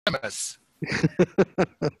premise.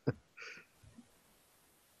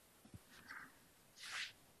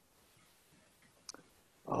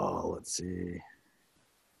 Oh, let's see.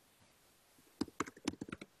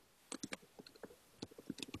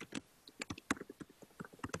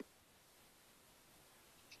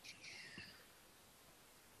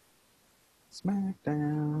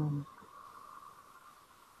 Smackdown.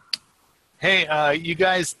 Hey, you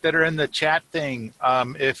guys that are in the chat thing,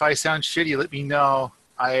 if I sound shitty, let me know.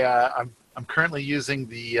 I'm currently using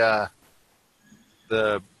the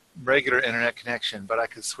regular internet connection, but I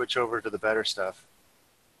could switch over to the better stuff.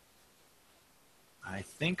 I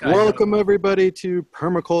think Welcome everybody to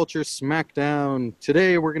Permaculture Smackdown.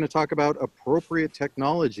 Today we're going to talk about appropriate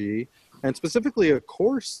technology and specifically a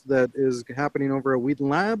course that is happening over at Wheaton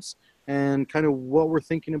Labs and kind of what we're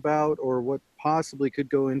thinking about or what possibly could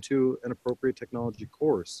go into an appropriate technology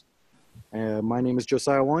course. My name is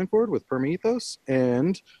Josiah Wallingford with Permaethos,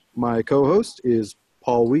 and my co-host is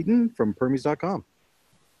Paul Wheaton from Permies.com.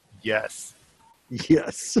 Yes.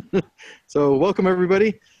 Yes. So welcome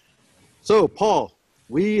everybody. So Paul,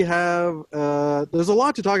 we have, there's a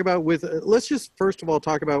lot to talk about with, let's just first of all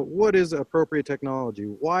talk about what is appropriate technology.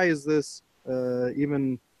 Why is this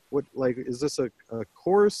even, is this a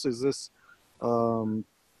course? Is this,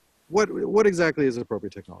 what exactly is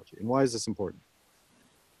appropriate technology and why is this important?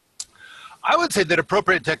 I would say that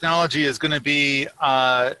appropriate technology is going to be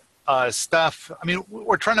stuff. I mean,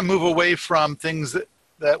 we're trying to move away from things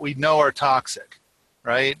that we know are toxic,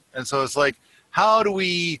 right? And so it's like, how do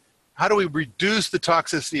we reduce the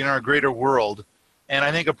toxicity in our greater world? And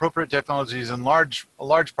I think appropriate technology is a large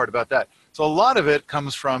part about that. So a lot of it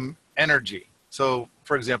comes from energy. So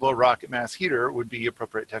for example, a rocket mass heater would be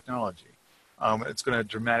appropriate technology. It's going to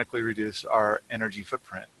dramatically reduce our energy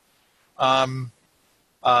footprint.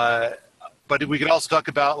 But we could also talk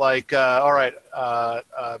about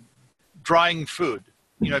drying food.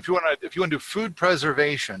 You know, if you want to do food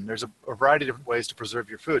preservation, there's a variety of different ways to preserve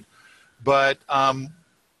your food. But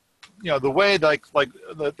you know, the way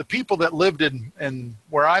the people that lived in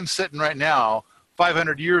where I'm sitting right now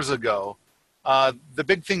 500 years ago, the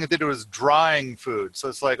big thing that they did was drying food. So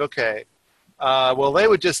it's like, okay, well, they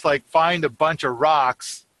would just like find a bunch of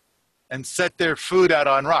rocks and set their food out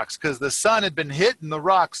on rocks because the sun had been hitting the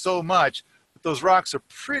rocks so much that those rocks are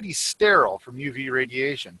pretty sterile from UV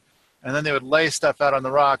radiation. And then they would lay stuff out on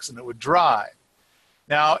the rocks and it would dry.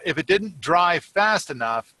 Now, if it didn't dry fast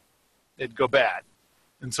enough, it'd go bad.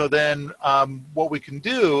 And so then what we can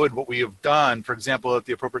do and what we have done, for example, at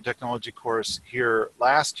the appropriate technology course here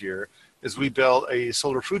last year, is we built a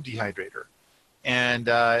solar food dehydrator. And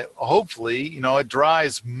hopefully, you know, it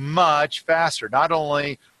dries much faster. Not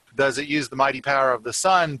only does it use the mighty power of the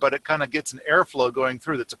sun, but it kind of gets an airflow going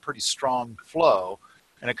through that's a pretty strong flow.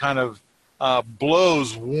 And it kind of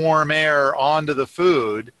blows warm air onto the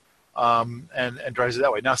food and dries it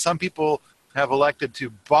that way. Now, some people have elected to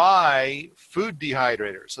buy food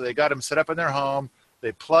dehydrators. So they got them set up in their home,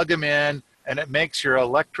 they plug them in, and it makes your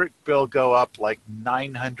electric bill go up like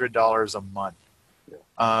 $900 a month.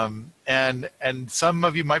 And some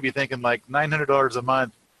of you might be thinking like $900 a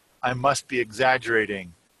month, I must be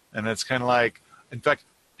exaggerating. And it's kind of like, in fact,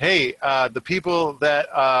 hey, the people that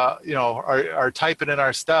you know are typing in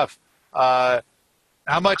our stuff,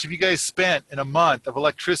 how much have you guys spent in a month of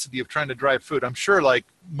electricity of trying to dry food? I'm sure like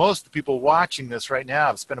most of the people watching this right now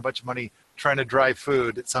have spent a bunch of money trying to dry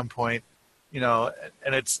food at some point, you know,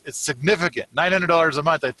 and it's significant. $900 a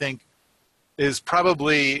month, I think, is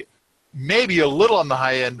probably maybe a little on the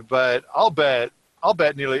high end, but I'll bet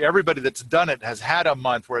nearly everybody that's done it has had a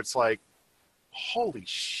month where it's like, holy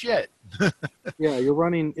shit. Yeah, you're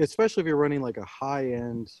running, especially if you're running like a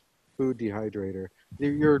high-end food dehydrator.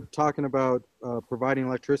 You're talking about providing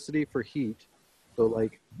electricity for heat, so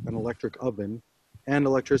like an electric oven, and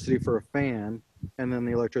electricity for a fan, and then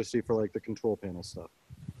the electricity for like the control panel stuff.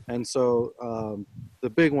 And so the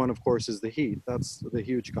big one, of course, is the heat. That's the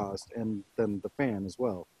huge cost, and then the fan as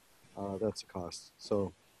well. That's a cost.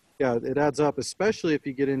 So yeah, it adds up, especially if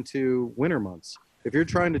you get into winter months. If you're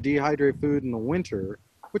trying to dehydrate food in the winter,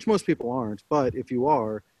 which most people aren't, but if you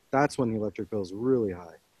are, that's when the electric bill is really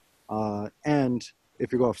high. And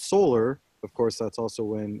if you go off solar, of course, that's also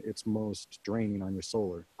when it's most draining on your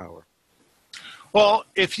solar power. Well,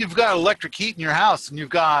 if you've got electric heat in your house and you've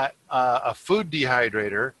got a food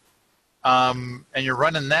dehydrator and you're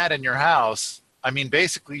running that in your house, I mean,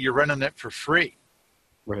 basically you're running it for free.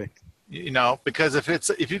 Right. You know, because if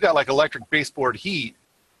you've got like electric baseboard heat,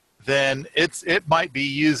 then it might be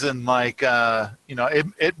using like, you know,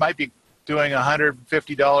 it might be doing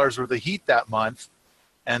 $150 worth of heat that month.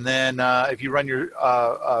 And then if you run your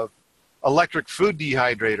electric food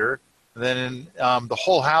dehydrator, then the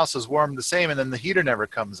whole house is warmed the same, and then the heater never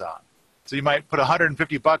comes on. So you might put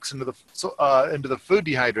 $150 into the food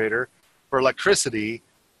dehydrator for electricity,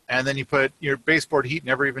 and then you put your baseboard heat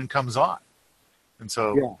never even comes on. And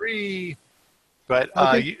so free. But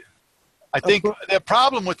I think the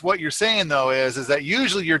problem with what you're saying though is that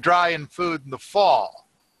usually you're drying food in the fall.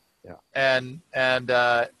 Yeah. And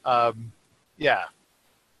yeah.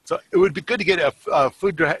 So it would be good to get a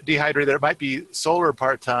food dehydrator that might be solar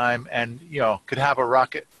part-time and, could have a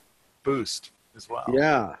rocket boost as well.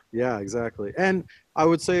 Yeah, exactly. And I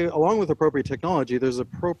would say along with appropriate technology, there's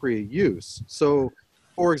appropriate use. So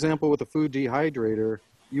for example, with a food dehydrator,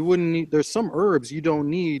 you wouldn't need, there's some herbs you don't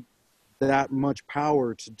need that much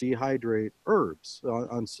power to dehydrate herbs.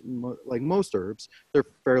 Like most herbs, they're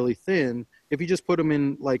fairly thin. If you just put them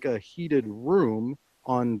in like a heated room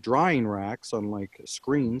on drying racks, on like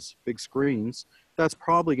screens, big screens, that's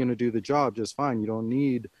probably going to do the job just fine. You don't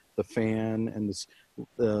need the fan and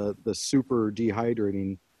the super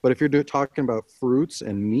dehydrating. But if you're talking about fruits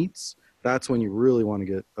and meats, that's when you really want to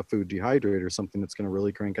get a food dehydrator, something that's going to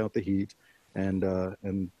really crank out the heat and the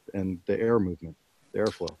air movement, the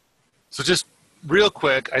airflow. So just real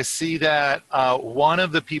quick, I see that one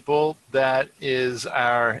of the people that is in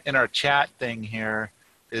our chat thing here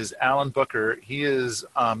is Alan Booker. He is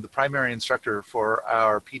the primary instructor for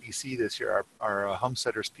our PDC this year, our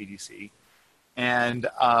Homesteaders PDC. And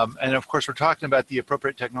of course, we're talking about the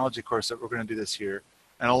appropriate technology course that we're going to do this year.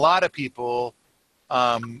 And a lot of people,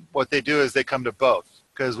 what they do is they come to both,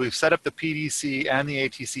 because we've set up the PDC and the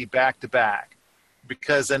ATC back to back,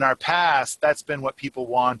 because in our past, that's been what people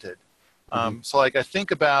wanted. So like I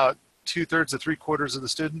think about 2/3 to 3/4 of the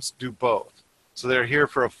students do both. So they're here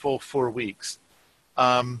for a full 4 weeks.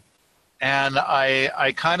 And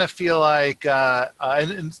I kind of feel like,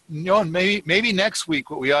 maybe next week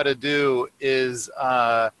what we ought to do is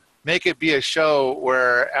make it be a show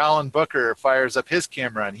where Alan Booker fires up his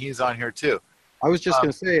camera and he's on here too. I was just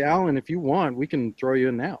going to say, Alan, if you want, we can throw you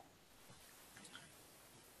in now.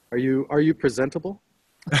 Are you presentable?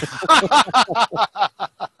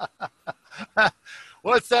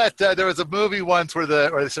 What's that? There was a movie once where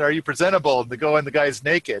they said, "Are you presentable?" And they go and the guy's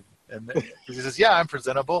naked, and he says, "Yeah, I'm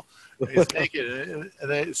presentable." And he's naked, and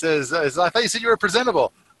then it says, "I thought you said you were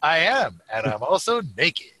presentable." I am, and I'm also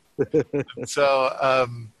naked. So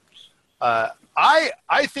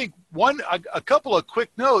I think a couple of quick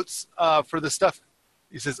notes for the stuff.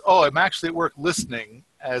 He says, "Oh, I'm actually at work listening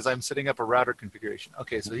as I'm setting up a router configuration."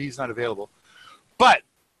 Okay, so he's not available, but.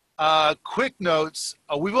 Quick notes.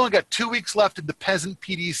 We've only got 2 weeks left in the Peasant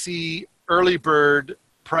PDC early bird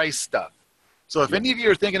price stuff. So if any of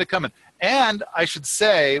you are thinking of coming, and I should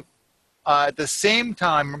say, at the same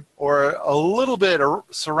time or a little bit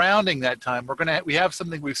surrounding that time, we have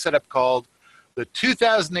something we've set up called the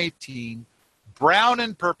 2018 Brown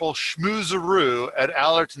and Purple Schmoozeroo at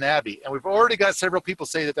Allerton Abbey, and we've already got several people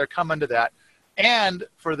say that they're coming to that. And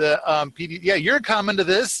for the you're coming to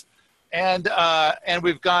this. And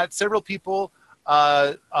we've got several people,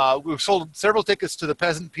 we've sold several tickets to the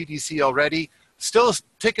Peasant PDC already, still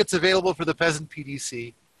tickets available for the Peasant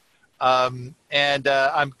PDC. I'm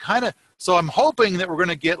hoping that we're going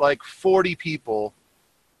to get like 40 people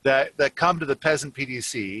that come to the Peasant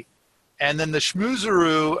PDC. And then the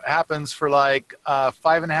Schmoozeroo happens for like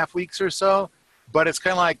 5.5 weeks or so. But it's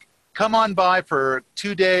kind of like, come on by for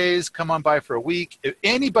 2 days, come on by for a week. If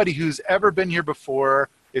anybody who's ever been here before,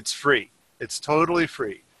 it's free. It's totally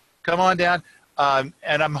free. Come on down.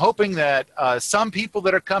 And I'm hoping that some people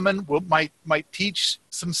that are coming might teach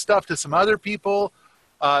some stuff to some other people.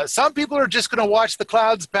 Some people are just going to watch the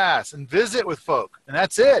clouds pass and visit with folk. And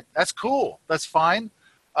that's it. That's cool. That's fine.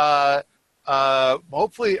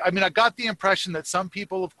 Hopefully, I got the impression that some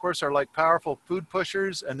people, of course, are like powerful food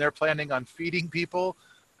pushers and they're planning on feeding people.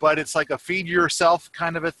 But it's like a feed yourself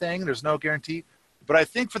kind of a thing. There's no guarantee. But I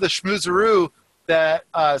think for the Schmoozeroo, that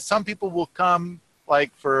some people will come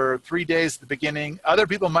like for 3 days at the beginning. Other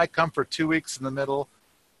people might come for 2 weeks in the middle.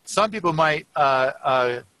 Some people might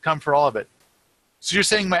come for all of it. So you're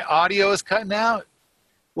saying my audio is cutting out?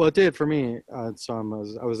 Well, it did for me.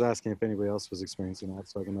 So I was asking if anybody else was experiencing that,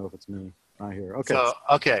 so I can know if it's me. Not here.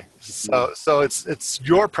 Okay. So it's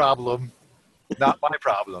your problem, not my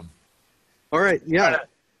problem. All right. Yeah.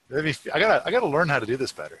 I gotta learn how to do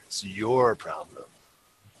this better. It's your problem.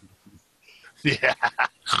 Yeah.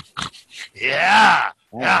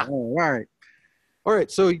 All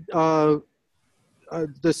right. So the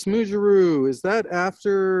Schmoozeroo, is that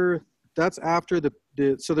after? That's after the.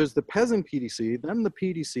 So there's the Peasant PDC, then the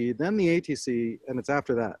PDC, then the ATC, and it's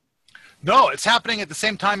after that. No, it's happening at the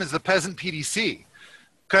same time as the Peasant PDC.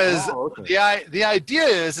 Because Oh, okay. the idea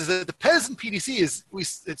is that the peasant PDC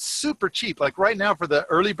it's super cheap. Like right now for the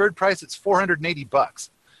early bird price, it's $480,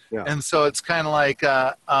 Yeah. and so it's kind of like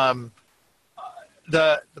but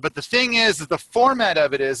the thing is that the format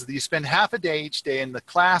of it is that you spend half a day each day in the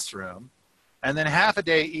classroom, and then half a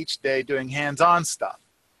day each day doing hands-on stuff.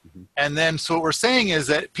 Mhm. And then so what we're saying is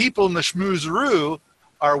that people in the schmoozeroo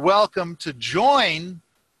are welcome to join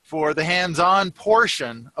for the hands-on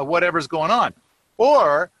portion of whatever's going on.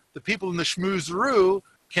 Or the people in the schmoozeroo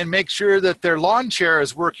can make sure that their lawn chair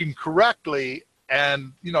is working correctly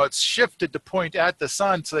and, it's shifted to point at the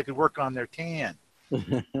sun so they could work on their tan.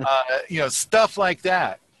 Stuff like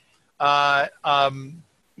that.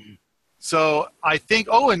 So I think,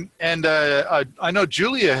 I know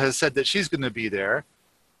Julia has said that she's going to be there.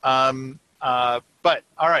 But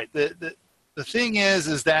all right, the thing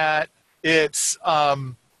is that it's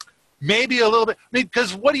maybe a little bit,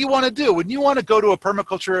 because what do you want to do? When you want to go to a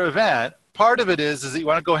permaculture event, part of it is that you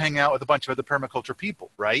want to go hang out with a bunch of other permaculture people,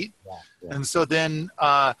 right? Yeah. And so then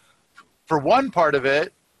for one part of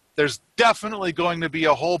it, there's definitely going to be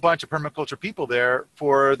a whole bunch of permaculture people there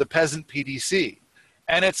for the peasant PDC.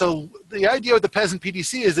 And the idea with the peasant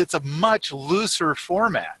PDC is it's a much looser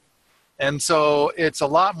format. And so it's a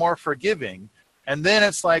lot more forgiving. And then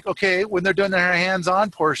it's like, okay, when they're doing their hands-on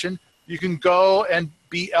portion, you can go and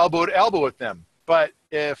be elbow to elbow with them. But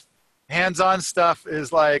if hands-on stuff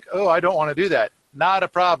is like, oh, I don't want to do that, not a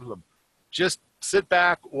problem. Just sit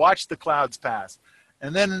back, watch the clouds pass.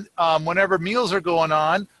 And then whenever meals are going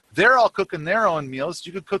on, they're all cooking their own meals.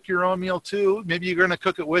 You could cook your own meal too. Maybe you're going to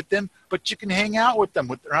cook it with them, but you can hang out with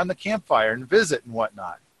them around the campfire and visit and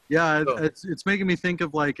whatnot. Yeah, So, it's making me think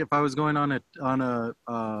of like if I was going on a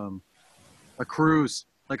cruise.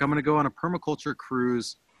 Like I'm going to go on a permaculture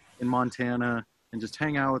cruise in Montana and just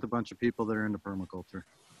hang out with a bunch of people that are into permaculture.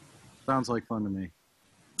 Sounds like fun to me.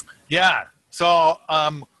 Yeah. So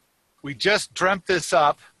we just dreamt this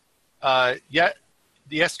up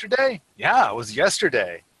yesterday. Yeah, it was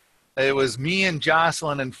yesterday. It was me and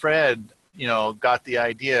Jocelyn and Fred, got the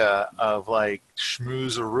idea of like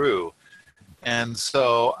schmoozeroo. And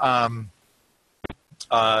so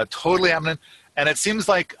totally happening. And it seems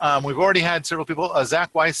like we've already had several people.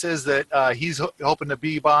 Zach Weiss says that he's hoping to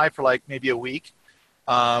be by for like maybe a week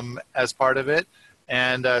as part of it.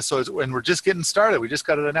 And and we're just getting started. We just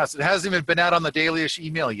got it announced. It hasn't even been out on the dailyish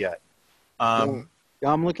email yet. Yeah,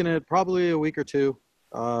 I'm looking at probably a week or two.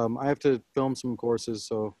 I have to film some courses,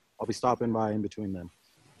 so I'll be stopping by in between then.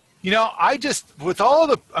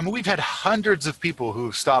 We've had hundreds of people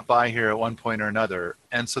who stop by here at one point or another.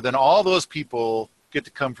 And so then all those people get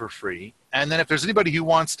to come for free. And then if there's anybody who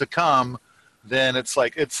wants to come, then it's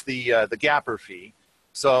the gapper fee.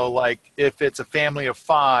 So like if it's a family of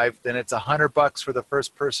 5, then it's $100 for the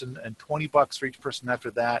first person and $20 for each person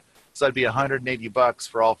after that. So that'd be $180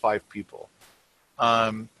 for all 5 people.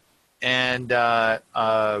 Anyway,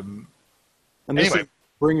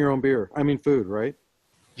 bring your own beer. I mean food, right?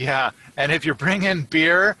 Yeah, and if you're bringing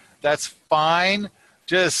beer, that's fine.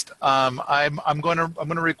 Just I'm going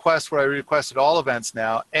to request what I request at all events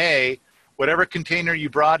now. Whatever container you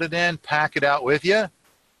brought it in, pack it out with you.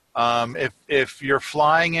 If you're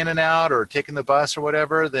flying in and out or taking the bus or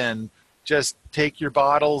whatever, then just take your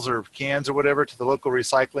bottles or cans or whatever to the local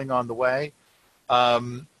recycling on the way.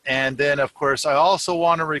 And then, of course, I also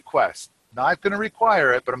want to request, not going to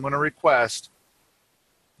require it, but I'm going to request,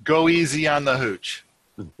 go easy on the hooch.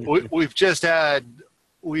 We've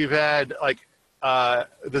had like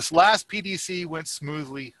this last PDC went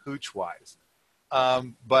smoothly hooch-wise.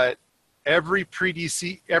 But every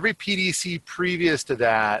PDC previous to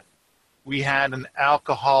that, we had an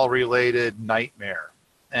alcohol-related nightmare.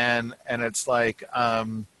 And it's like,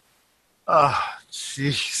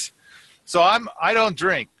 jeez. So I don't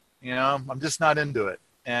drink, I'm just not into it.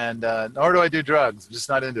 And nor do I do drugs. I'm just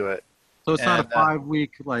not into it. So it's not a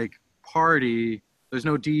 5-week like party. There's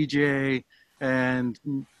no DJ, and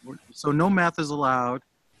so no meth is allowed.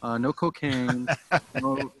 No cocaine.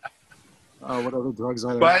 No, what other drugs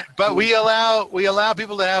are there? But we allow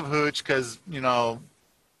people to have hooch because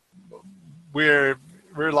we're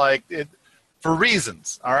like it for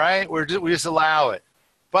reasons. All right, we just allow it.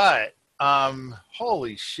 But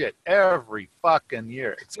holy shit, every fucking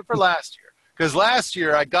year except for last year, because last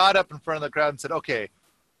year I got up in front of the crowd and said, "Okay,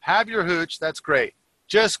 have your hooch. That's great.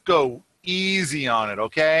 Just go easy on it,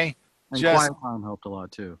 okay?" And quiet time helped a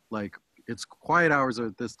lot too. Like it's quiet hours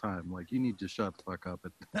at this time. Like you need to shut the fuck up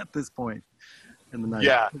at this point in the night.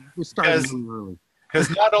 Yeah, we're starting really early.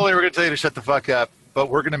 Because not only we're going to tell you to shut the fuck up,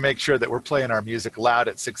 but we're going to make sure that we're playing our music loud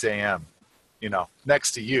at 6 a.m.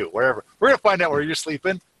 Next to you, wherever. We're going to find out where you're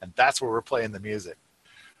sleeping, and that's where we're playing the music.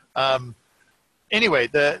 Anyway,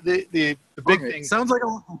 the big thing sounds like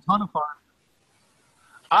a ton of fun.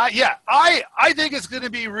 Yeah, I think it's going to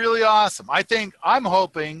be really awesome. I'm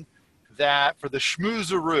hoping that for the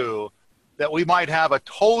schmoozeroo that we might have a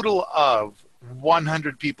total of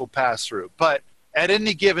 100 people pass through, but at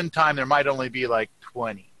any given time there might only be like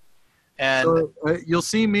 20. And so, you'll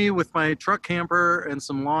see me with my truck camper and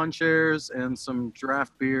some lawn chairs and some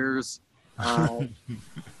draft beers.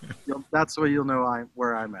 That's where you'll know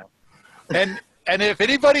where I'm at. and if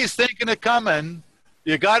anybody's thinking of coming,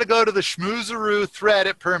 you got to go to the schmoozeroo thread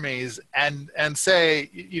at Permies and say,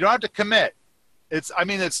 you don't have to commit. It's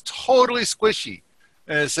totally squishy.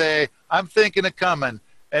 And say, I'm thinking of coming.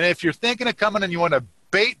 And if you're thinking of coming and you want to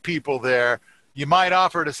bait people there, you might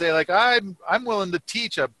offer to say, like, I'm willing to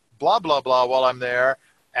teach a blah, blah, blah while I'm there,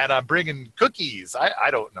 and I'm bringing cookies.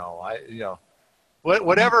 I don't know.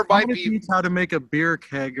 Whatever might be. Teach how to make a beer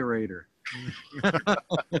kegerator.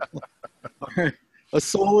 A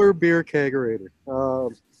solar beer kegerator.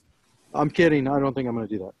 I'm kidding. I don't think I'm going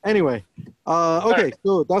to do that. Anyway, okay,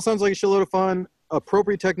 so that sounds like a shitload of fun.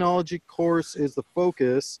 Appropriate technology course is the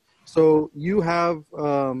focus. So you have,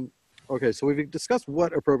 okay, so we've discussed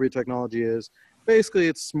what appropriate technology is. Basically,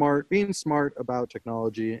 it's being smart about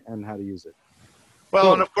technology and how to use it.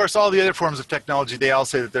 Well, and of course, all the other forms of technology, they all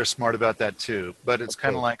say that they're smart about that too. But it's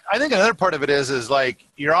kind of like, I think another part of it is like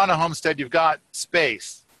you're on a homestead, you've got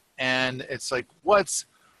space, and it's like, what's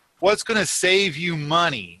going to save you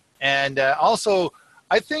money? And also,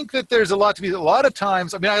 I think that there's a lot of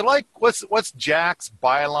times. I mean, I like what's Jack's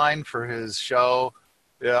byline for his show,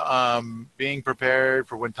 being prepared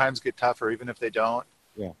for when times get tougher, even if they don't.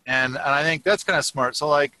 Yeah. And I think that's kind of smart. So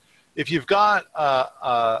like, if you've got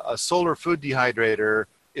a solar food dehydrator,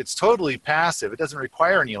 it's totally passive. It doesn't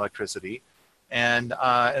require any electricity, and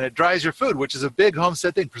it dries your food, which is a big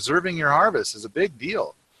homestead thing. Preserving your harvest is a big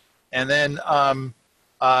deal. And then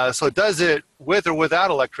so it does it with or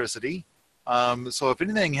without electricity. So if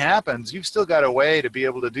anything happens, you've still got a way to be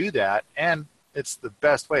able to do that, and it's the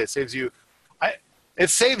best way. It saves you. It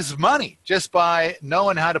saves money just by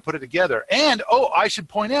knowing how to put it together. And I should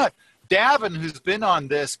point out, Davin, who's been on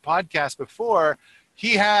this podcast before,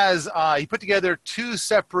 he put together 2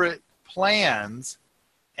 separate plans,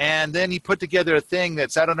 and then he put together a thing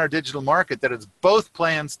that's out on our digital market that is both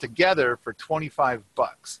plans together for $25.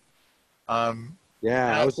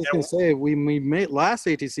 Yeah, I was just gonna say we made last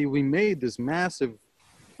ATC. We made this massive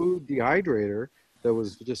food dehydrator that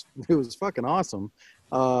was it was fucking awesome.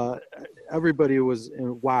 Everybody was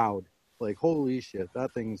wowed, like, holy shit,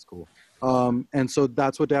 that thing is cool. And so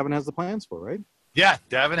that's what Davin has the plans for, right? Yeah,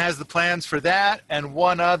 Davin has the plans for that and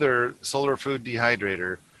one other solar food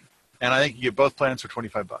dehydrator, and I think you get both plans for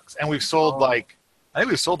 $25. And we've sold I think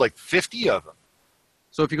we've sold like 50 of them.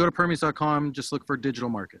 So if you go to Permies.com, just look for digital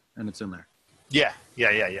market, and it's in there. Yeah.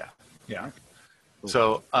 Cool.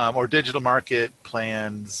 So or digital market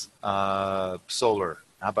plans solar.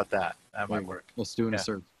 How about that? That might work. Let's do a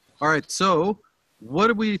search. All right. So what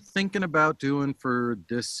are we thinking about doing for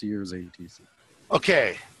this year's ATC?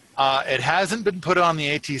 Okay. It hasn't been put on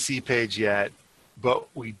the ATC page yet, but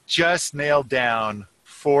we just nailed down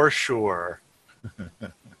for sure.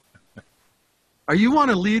 Are you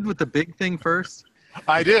want to lead with the big thing first?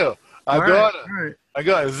 I do. I'm going to. All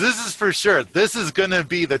right. This is for sure. This is going to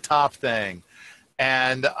be the top thing.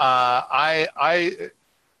 And I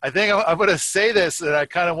think I'm going to say this, and I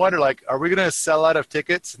kind of wonder, like, are we going to sell out of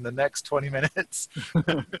tickets in the next 20 minutes?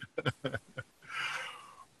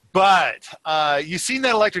 But you've seen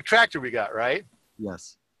that electric tractor we got, right?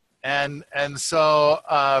 Yes. And so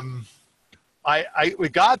we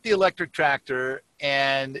got the electric tractor,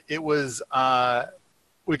 and it was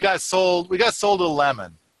we got sold a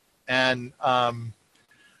lemon, and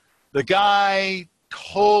the guy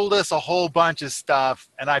told us a whole bunch of stuff,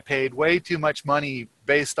 and I paid way too much money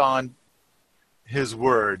based on his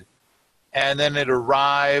word. And then it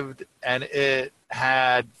arrived, and it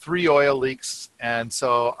had 3 oil leaks. And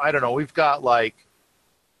so, I don't know, we've got like,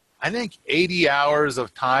 I think 80 hours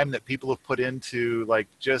of time that people have put into like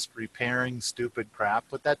just repairing stupid crap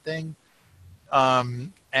with that thing.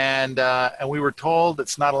 And we were told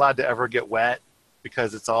it's not allowed to ever get wet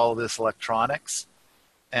because it's all this electronics.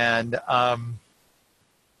 And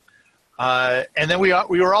then we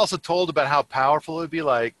were also told about how powerful it would be,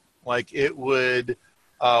 like it would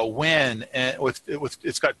win, and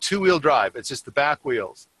it's got 2-wheel drive. It's just the back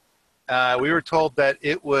wheels. We were told that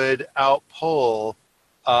it would outpull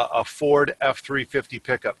a Ford F-350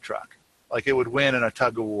 pickup truck, like it would win in a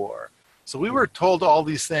tug of war. So we were told all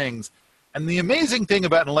these things, and the amazing thing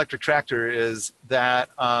about an electric tractor is that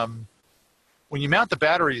when you mount the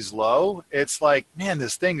batteries low, it's like, man,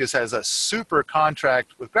 this thing just has a super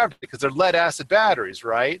contract with gravity because they're lead acid batteries,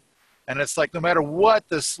 right? And it's like, no matter what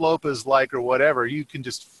the slope is like or whatever, you can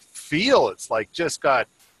just feel it's like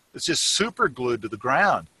it's just super glued to the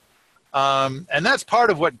ground. And that's part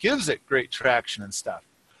of what gives it great traction and stuff.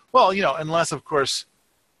 Well, you know, unless of course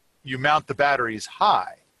you mount the batteries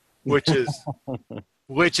high, which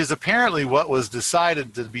is apparently what was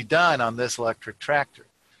decided to be done on this electric tractor.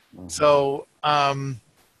 Mm-hmm. So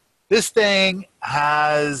this thing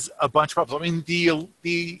has a bunch of problems. I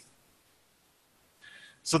mean,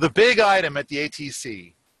 so the big item at the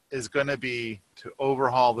ATC is going to be to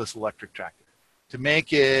overhaul this electric tractor, to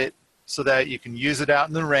make it so that you can use it out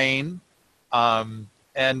in the rain, and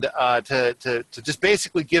to just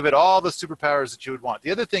basically give it all the superpowers that you would want.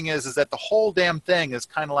 The other thing is that the whole damn thing is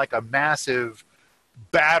kind of like a massive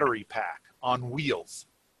battery pack on wheels.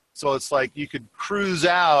 So it's like you could cruise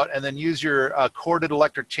out and then use your corded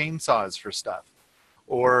electric chainsaws for stuff,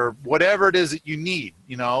 or whatever it is that you need.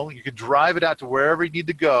 You know, you could drive it out to wherever you need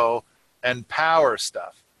to go and power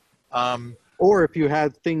stuff. Or if you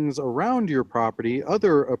had things around your property,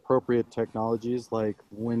 other appropriate technologies like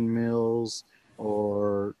windmills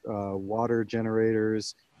or water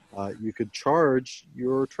generators, you could charge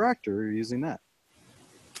your tractor using that.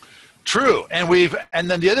 True. And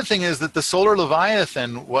then the other thing is that the solar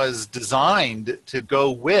Leviathan was designed to go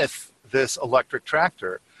with this electric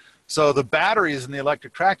tractor. So the batteries in the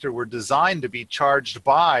electric tractor were designed to be charged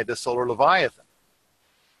by the solar Leviathan.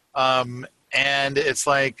 And it's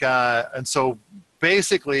like, and so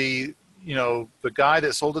basically, you know, the guy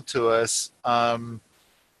that sold it to us,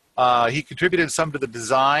 he contributed some to the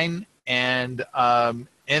design, and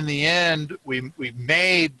in the end, we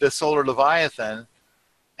made the solar Leviathan,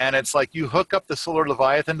 and it's like you hook up the solar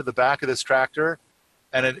Leviathan to the back of this tractor,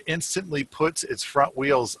 and it instantly puts its front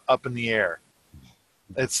wheels up in the air.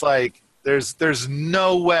 It's like there's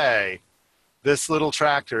no way this little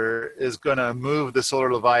tractor is going to move the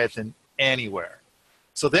solar Leviathan anywhere.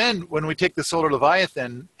 So then when we take the solar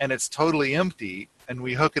Leviathan and it's totally empty and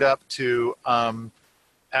we hook it up to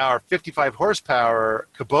our 55 horsepower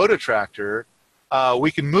Kubota tractor, we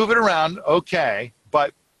can move it around, okay,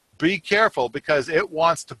 but be careful because it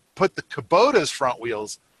wants to put the Kubota's front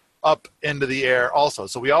wheels up into the air also.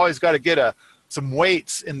 So we always got to get some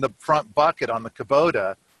weights in the front bucket on the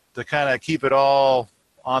Kubota to kind of keep it all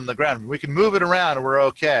on the ground. We can move it around and we're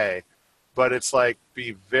okay, but it's like,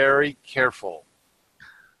 be very careful.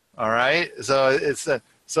 All right. So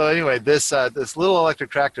so anyway, this little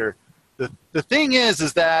electric tractor, the thing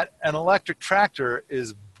is that an electric tractor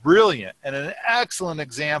is brilliant and an excellent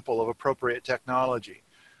example of appropriate technology.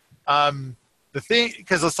 The thing,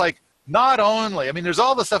 because it's like, not only, I mean, there's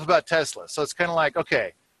all the stuff about Tesla. So it's kind of like,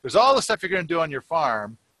 okay, there's all the stuff you're going to do on your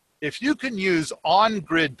farm. If you can use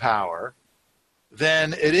on-grid power,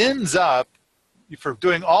 then it ends up, for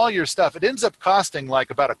doing all your stuff, it ends up costing like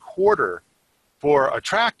about a quarter for a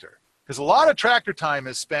tractor. Because a lot of tractor time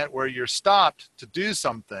is spent where you're stopped to do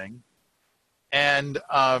something, and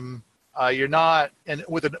you're not, and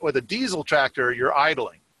with a diesel tractor, you're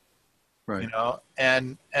idling. Right. You know,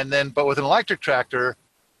 and then, but with an electric tractor,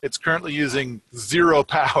 it's currently using zero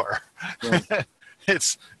power. Right.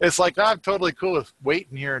 It's like, I'm totally cool with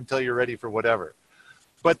waiting here until you're ready for whatever.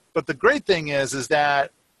 But the great thing is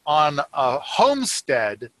that on a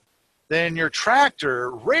homestead, then your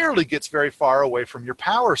tractor rarely gets very far away from your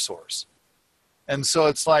power source. And so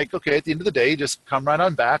it's like, okay, at the end of the day, you just come right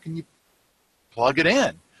on back and you plug it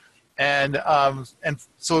in. And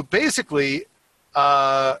so basically,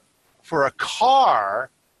 for a car,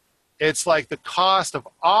 it's like the cost of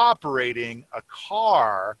operating a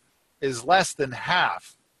car is less than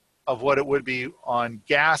half of what it would be on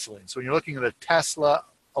gasoline. So when you're looking at a Tesla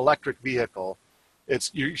electric vehicle,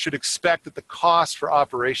 you should expect that the cost for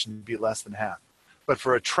operation would be less than half. But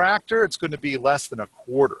for a tractor, it's going to be less than a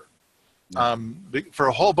quarter, for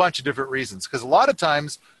a whole bunch of different reasons. Because a lot of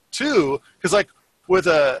times, too, because like with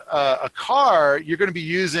a car, you're going to be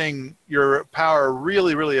using your power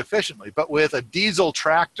really, really efficiently. But with a diesel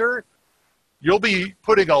tractor, you'll be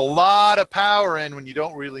putting a lot of power in when you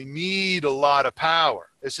don't really need a lot of power.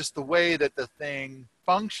 It's just the way that the thing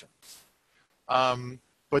functions.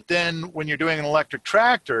 But then when you're doing an electric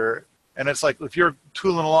tractor, and it's like if you're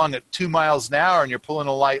tooling along at 2 miles an hour and you're pulling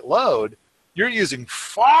a light load, you're using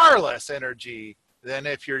far less energy than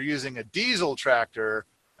if you're using a diesel tractor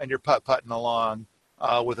and you're putt-putting along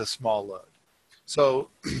with a small load. So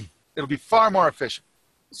it'll be far more efficient.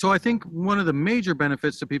 So I think one of the major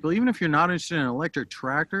benefits to people, even if you're not interested in an electric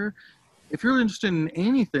tractor, if you're interested in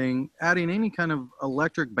anything, adding any kind of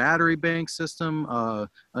electric battery bank system,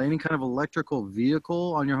 any kind of electrical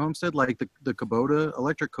vehicle on your homestead, like the Kubota,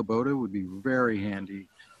 electric Kubota would be very handy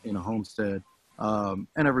in a homestead. And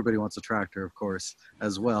everybody wants a tractor, of course,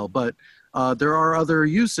 as well. But there are other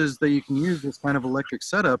uses that you can use this kind of electric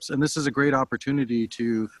setups, and this is a great opportunity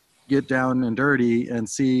to get down and dirty and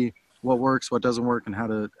see what works, what doesn't work, and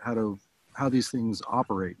how these things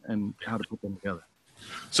operate and how to put them together.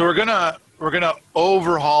 So we're gonna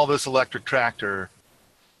overhaul this electric tractor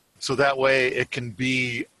so that way it can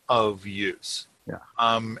be of use. Yeah.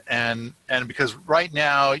 And because right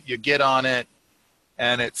now you get on it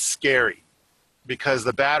and it's scary because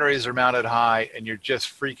the batteries are mounted high and you're just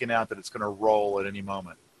freaking out that it's going to roll at any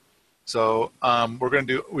moment. So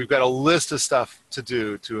we've got a list of stuff to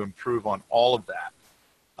do to improve on all of that.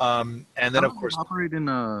 And then of course operate in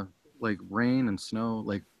like rain and snow,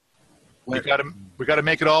 like we got to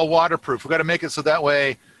make it all waterproof. We got to make it so that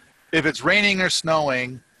way, if it's raining or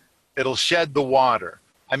snowing, it'll shed the water.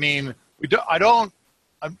 I mean,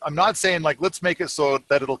 I'm not saying like let's make it so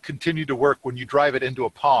that it'll continue to work when you drive it into a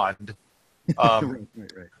pond, right.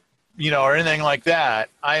 you know, or anything like that.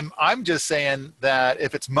 I'm just saying that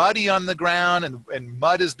if it's muddy on the ground and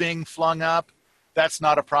mud is being flung up, that's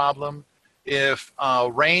not a problem. If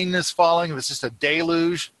rain is falling, if it's just a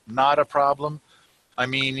deluge, not a problem. I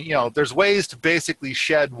mean, you know, there's ways to basically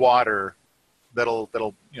shed water that'll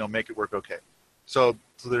make it work okay. So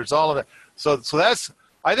there's all of that. So that's,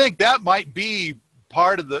 I think that might be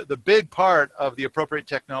part of the big part of the appropriate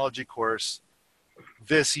technology course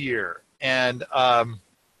this year. And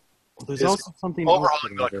there's also something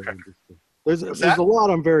overhauling else there's a lot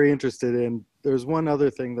I'm very interested in. There's one other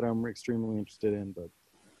thing that I'm extremely interested in, but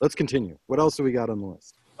let's continue. What else do we got on the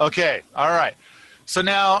list? Okay. All right. So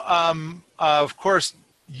now, of course,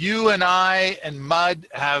 you and I and Mud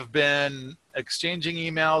have been exchanging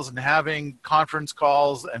emails and having conference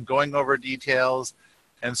calls and going over details.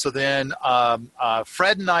 And so then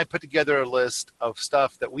Fred and I put together a list of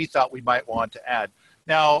stuff that we thought we might want to add.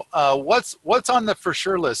 Now, what's on the for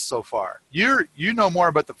sure list so far? You know more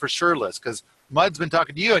about the for sure list because Mud's been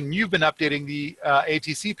talking to you and you've been updating the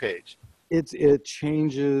ATC page. It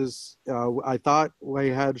changes. I thought we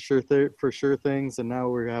had for sure things, and now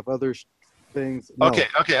we have other things. No.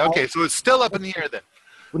 Okay. So it's still up in the air then.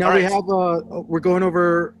 Now we have. We're going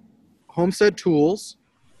over homestead tools,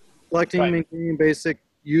 collecting, maintaining basic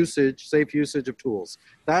usage, safe usage of tools.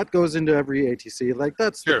 That goes into every ATC. Like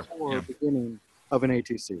that's the core beginning of an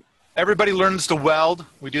ATC. Everybody learns to weld.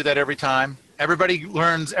 We do that every time. Everybody's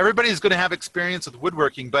going to have experience with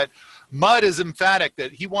woodworking, but Mud is emphatic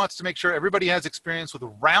that he wants to make sure everybody has experience with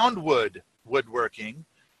round woodworking.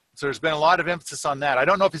 So there's been a lot of emphasis on that. I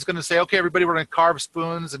don't know if he's going to say, okay, everybody, we're going to carve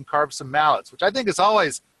spoons and carve some mallets, which I think is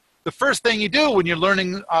always the first thing you do when you're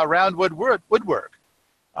learning round woodwork.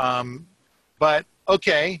 But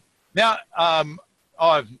okay. Now,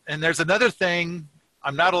 and there's another thing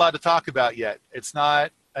I'm not allowed to talk about yet. It's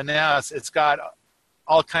not announced. It's got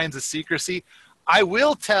all kinds of secrecy. I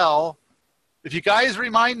will tell, if you guys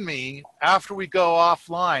remind me after we go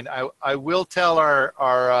offline, I will tell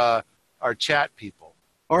our chat people.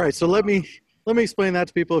 All right, so let me explain that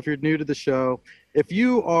to people if you're new to the show. If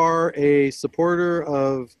you are a supporter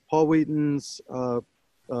of Paul Wheaton's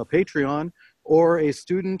Patreon or a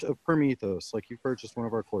student of Permaethos, like you purchased one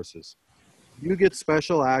of our courses, you get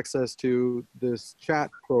special access to this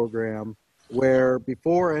chat program where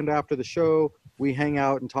before and after the show, we hang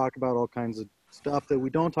out and talk about all kinds of stuff that we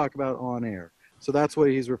don't talk about on air. So that's what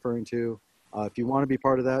he's referring to. If you want to be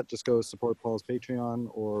part of that, just go support Paul's Patreon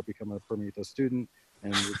or become a Permaethos student,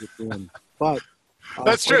 and we'll get you in. But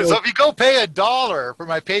that's true. So if you go pay $1 for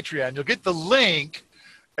my Patreon, you'll get the link,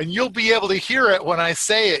 and you'll be able to hear it when I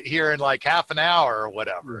say it here in like half an hour or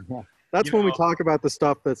whatever. Yeah. That's when we talk about the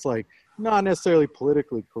stuff that's like not necessarily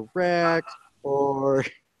politically correct, or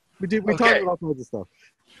we talk about all kinds of stuff.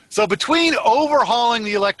 So between overhauling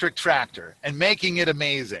the electric tractor and making it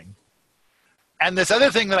amazing, and this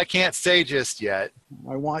other thing that I can't say just yet.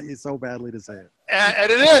 I want you so badly to say it.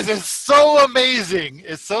 And it is. It's so amazing.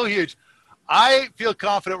 It's so huge. I feel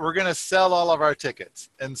confident we're going to sell all of our tickets.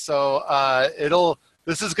 And so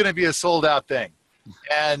this is going to be a sold out thing.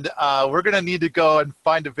 And we're going to need to go and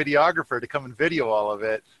find a videographer to come and video all of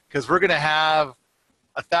it because we're going to have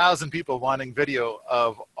 1,000 people wanting video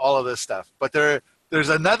of all of this stuff. But there's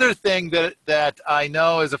another thing that I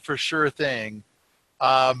know is a for sure thing.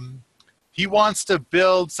 He wants to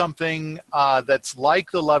build something that's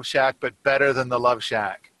like the Love Shack, but better than the Love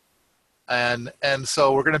Shack. And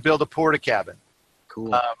so we're going to build a porta cabin.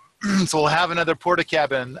 Cool. So we'll have another porta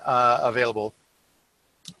cabin available.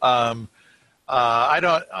 I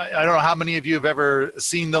don't know how many of you have ever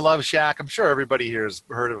seen the Love Shack. I'm sure everybody here has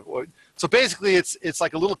heard of it. So basically, it's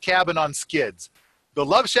like a little cabin on skids. The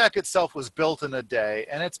Love Shack itself was built in a day,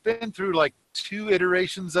 and it's been through like 2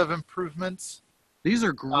 iterations of improvements. These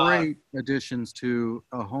are great additions to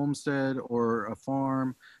a homestead or a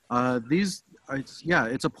farm. It's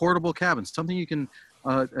a portable cabin, something you can,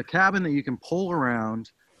 a cabin that you can pull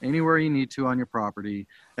around anywhere you need to on your property.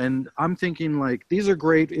 And I'm thinking like, these are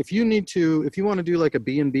great if you want to do like a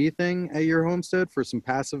B&B thing at your homestead for some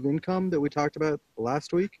passive income that we talked about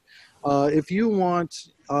last week. If you want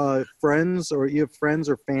friends, or you have friends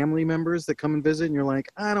or family members that come and visit and you're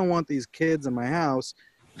like, I don't want these kids in my house,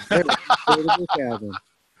 there's a portable cabin.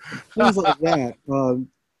 Things like that.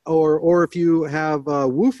 Or if you have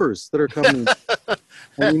woofers that are coming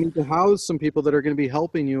and you need to house some people that are going to be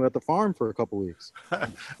helping you at the farm for a couple weeks.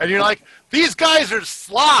 And you're like, these guys are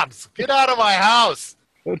slobs. Get out of my house.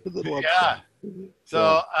 Yeah.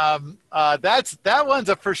 So that one's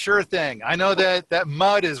a for sure thing. I know that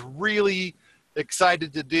Mud is really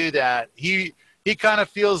excited to do that. He kind of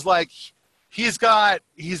feels like he's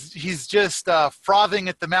just frothing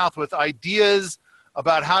at the mouth with ideas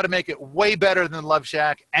about how to make it way better than Love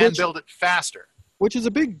Shack and build it faster. Which is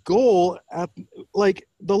a big goal. Like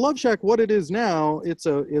the Love Shack, what it is now, it's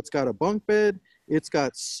got a bunk bed, it's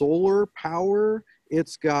got solar power,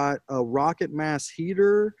 it's got a rocket mass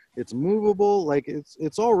heater, it's movable, like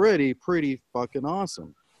it's already pretty fucking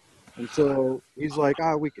awesome. And so he's like,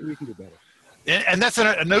 we can do better. And that's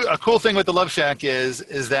a cool thing with the Love Shack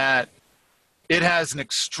is that it has an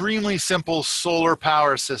extremely simple solar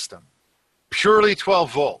power system. Purely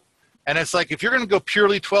 12 volt. And it's like, if you're going to go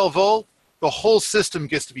purely 12 volt, the whole system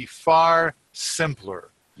gets to be far simpler.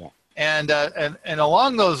 Yeah. And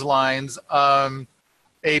along those lines, it's on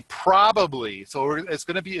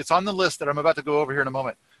the list that I'm about to go over here in a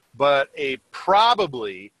moment, but a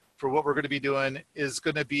probably for what we're going to be doing is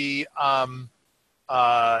going to be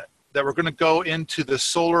that we're going to go into the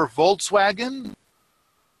solar Volkswagen,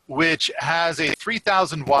 which has a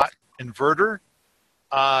 3,000 watt inverter,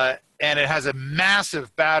 and it has a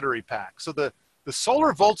massive battery pack. So the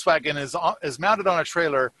solar Volkswagen is mounted on a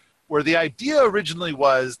trailer, where the idea originally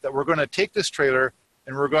was that we're going to take this trailer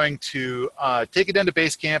and we're going to take it into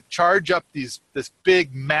base camp, charge up this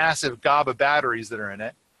big, massive gob of batteries that are in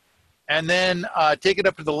it, and then take it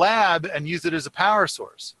up to the lab and use it as a power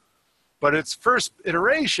source. But its first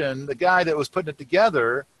iteration, the guy that was putting it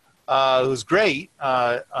together, who's great,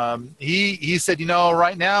 he said,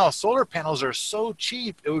 right now solar panels are so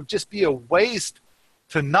cheap, it would just be a waste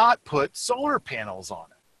to not put solar panels on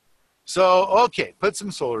it. So, okay, put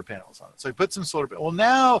some solar panels on it. So he put some solar panels. Well,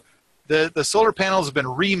 now the solar panels have been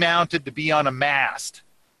remounted to be on a mast.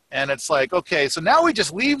 And it's like, okay, so now we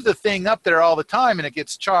just leave the thing up there all the time and it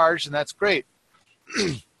gets charged, and that's great.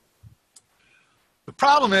 The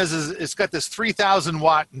problem is it's got this 3,000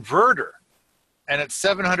 watt inverter, and it's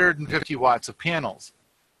 750 watts of panels.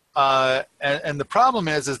 And the problem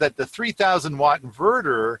is that the 3,000 watt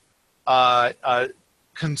inverter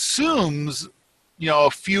consumes,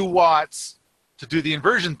 a few watts to do the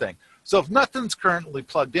inversion thing. So if nothing's currently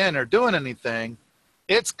plugged in or doing anything,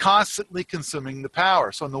 it's constantly consuming the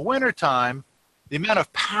power. So in the wintertime, the amount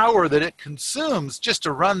of power that it consumes just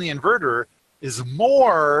to run the inverter is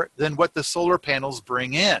more than what the solar panels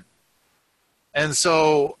bring in. And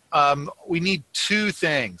so we need 2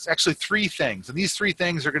 things, actually 3 things. And these 3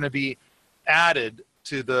 things are going to be added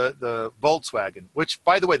to the Volkswagen, which,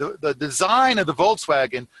 by the way, the design of the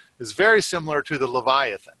Volkswagen is very similar to the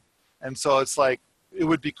Leviathan. And so it's like, it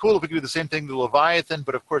would be cool if we could do the same thing to the Leviathan,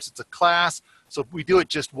 but of course it's a class. So we do it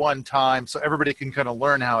just one time so everybody can kind of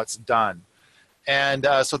learn how it's done. And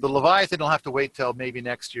so the Leviathan will have to wait till maybe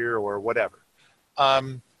next year or whatever.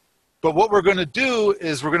 But what we're going to do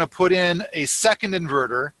is we're going to put in a second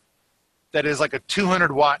inverter that is like a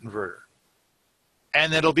 200 watt inverter.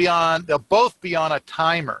 And they'll both be on a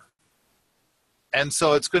timer. And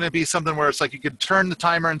so it's going to be something where it's like you could turn the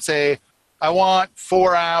timer and say, I want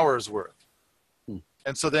 4 hours worth.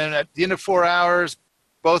 And so then at the end of 4 hours,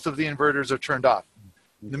 both of the inverters are turned off.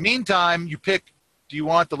 In the meantime, you pick, do you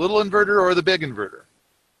want the little inverter or the big inverter?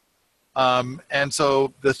 And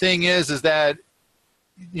so the thing is that,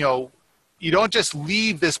 you don't just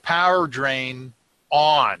leave this power drain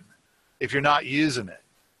on if you're not using it.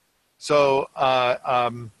 So,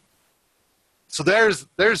 so there's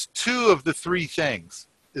 2 of the 3 things.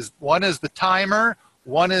 One is the timer,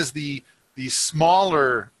 one is the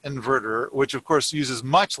smaller inverter, which of course uses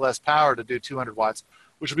much less power to do 200 watts,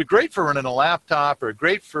 which would be great for running a laptop or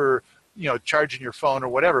great for, charging your phone or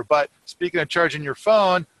whatever. But speaking of charging your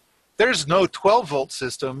phone, there's no 12-volt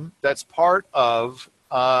system that's part of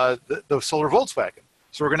the solar Volkswagen.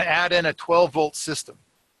 So we're going to add in a 12-volt system.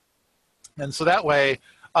 And so that way,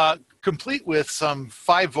 complete with some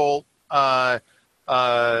 5-volt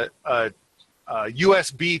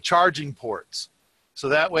USB charging ports. So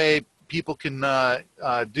that way people can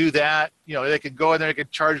do that. You know, they could go in there, they could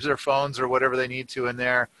charge their phones or whatever they need to in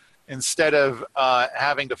there instead of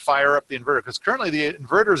having to fire up the inverter. Because currently the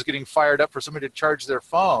inverter is getting fired up for somebody to charge their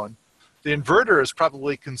phone. The inverter is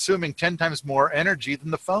probably consuming 10 times more energy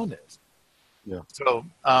than the phone is. Yeah. So,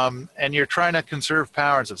 and you're trying to conserve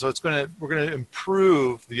power and stuff. So we're going to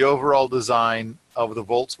improve the overall design of the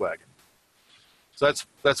Volkswagen. So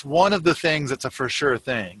that's one of the things that's a for sure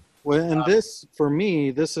thing. Well, and this, for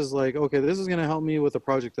me, this is like, okay, this is going to help me with a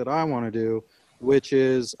project that I want to do, which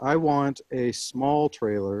is I want a small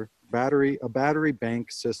trailer, a battery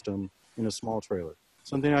bank system in a small trailer.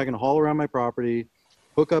 Something I can haul around my property,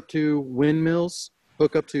 hook up to windmills,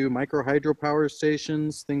 hook up to micro hydropower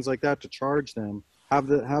stations, things like that to charge them,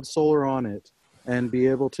 have solar on it, and be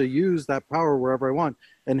able to use that power wherever I want.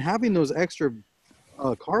 And having those extra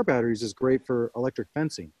car batteries is great for electric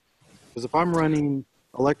fencing. Because if I'm running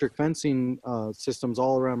electric fencing systems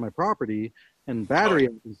all around my property and battery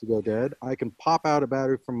happens to go dead, I can pop out a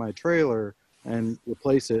battery from my trailer and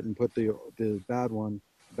replace it and put the bad one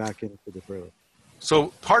back into the trailer. So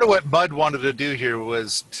part of what Bud wanted to do here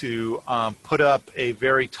was to put up a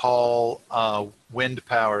very tall wind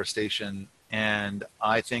power station, and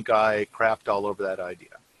I think I crapped all over that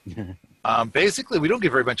idea. Basically, we don't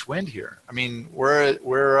get very much wind here. I mean,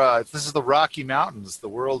 this is the Rocky Mountains, the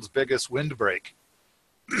world's biggest windbreak.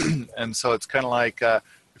 And so it's kind of like,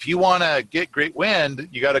 if you want to get great wind,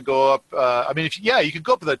 you got to go up. I mean, you could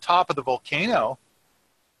go up to the top of the volcano,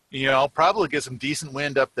 you know, probably get some decent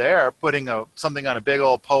wind up there, putting something on a big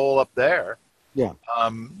old pole up there. Yeah.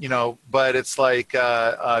 You know, but it's like,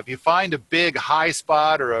 if you find a big high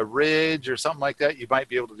spot or a ridge or something like that, you might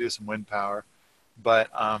be able to do some wind power. But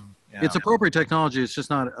it's appropriate technology. It's just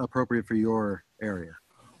not appropriate for your area.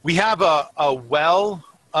 We have a well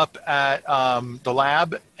up at the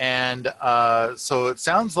lab, and so it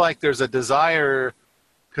sounds like there's a desire,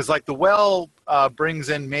 because like the well brings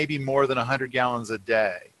in maybe more than 100 gallons a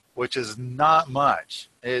day, which is not much.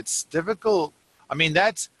 It's difficult. I mean,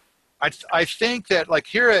 I think that like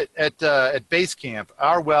here at base camp,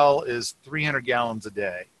 our well is 300 gallons a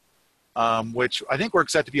day, which I think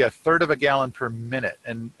works out to be 1/3 of a gallon per minute,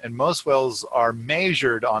 and most wells are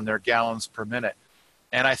measured on their gallons per minute.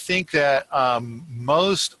 And I think that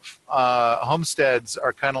most homesteads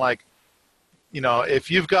are kind of like, you know,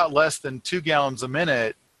 if you've got less than 2 gallons a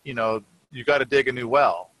minute, you know, you got to dig a new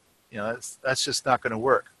well. You know, that's just not going to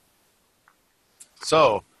work.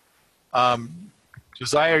 So,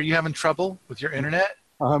 Josiah, are you having trouble with your internet?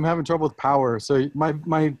 I'm having trouble with power. So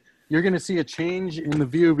you're going to see a change in the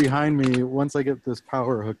view behind me once I get this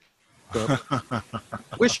power hooked up.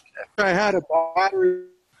 Wish I had a battery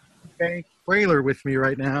bank trailer with me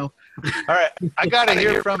right now. All right, I got to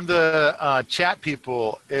hear from the chat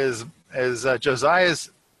people. Is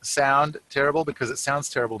Josiah's sound terrible? Because it sounds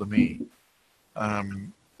terrible to me.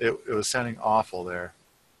 It was sounding awful there.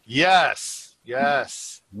 Yes.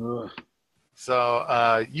 Ugh.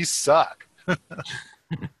 So you suck.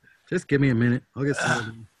 Just give me a minute. I'll get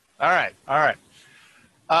started. All right.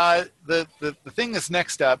 The thing that's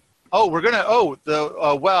next up.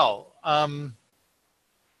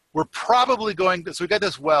 We're probably going to, so we got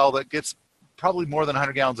this well that gets probably more than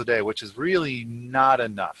 100 gallons a day, which is really not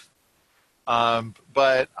enough.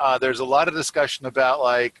 But there's a lot of discussion about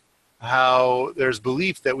like how there's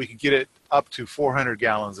belief that we could get it up to 400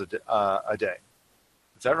 gallons a day.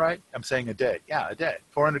 Is that right? I'm saying a day. Yeah, a day.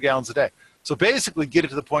 400 gallons a day. So basically get it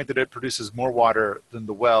to the point that it produces more water than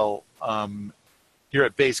the well here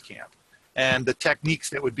at base camp. And the techniques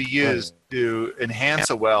that would be used to enhance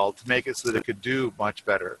a well to make it so that it could do much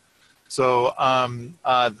better. So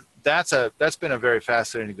that's been a very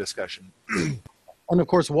fascinating discussion. And of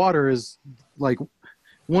course, water is like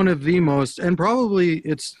one of the most, and probably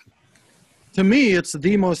to me, it's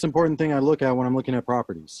the most important thing I look at when I'm looking at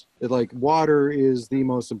properties. Water is the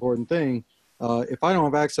most important thing. If I don't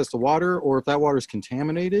have access to water, or if that water is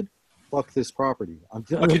contaminated, fuck this property. I'm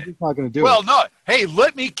just not going to do it. Well, no. Hey,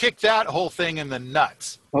 let me kick that whole thing in the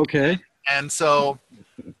nuts. Okay. And so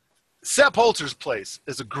Sepp Holzer's place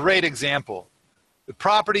is a great example. The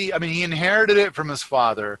property, I mean, he inherited it from his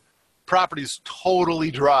father. Property's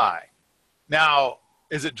totally dry. Now,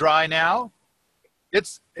 is it dry now?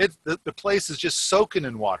 The place is just soaking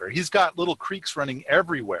in water. He's got little creeks running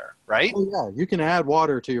everywhere, right? Oh, yeah. You can add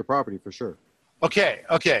water to your property for sure. Okay.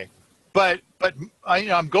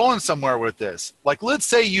 I'm going somewhere with this. Like, let's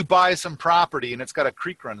say you buy some property and it's got a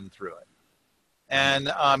creek running through it. And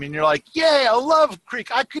you're like, yay, I love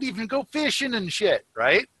creek. I could even go fishing and shit,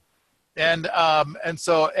 right? And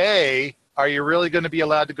so are you really going to be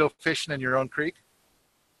allowed to go fishing in your own creek?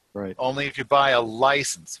 Right. Only if you buy a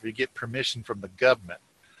license, if you get permission from the government.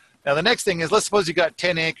 Now, the next thing is, let's suppose you got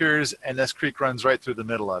 10 acres and this creek runs right through the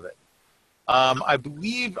middle of it. I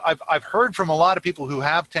believe I've heard from a lot of people who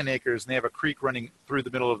have 10 acres and they have a creek running through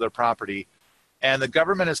the middle of their property. And the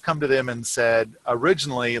government has come to them and said,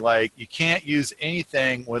 originally, like, you can't use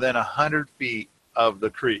anything within 100 feet of the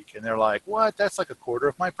creek. And they're like, what? That's like a quarter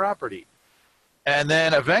of my property. And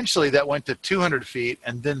then eventually that went to 200 feet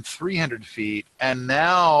and then 300 feet. And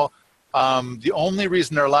now the only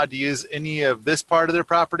reason they're allowed to use any of this part of their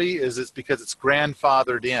property is it's because it's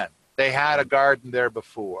grandfathered in. They had a garden there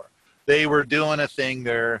before. They were doing a thing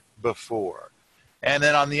there before. And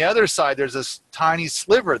then on the other side, there's this tiny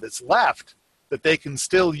sliver that's left that they can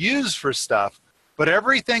still use for stuff. But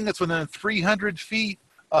everything that's within 300 feet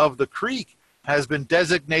of the creek has been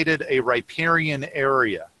designated a riparian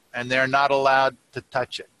area. And they're not allowed to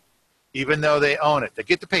touch it, even though they own it. They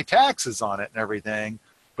get to pay taxes on it and everything,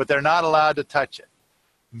 but they're not allowed to touch it.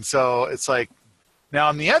 And so it's like, now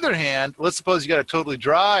on the other hand, let's suppose you got a totally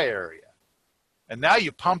dry area. And now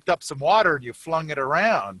you pumped up some water and you flung it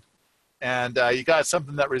around. And you got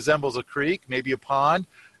something that resembles a creek, maybe a pond.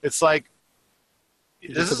 It's like,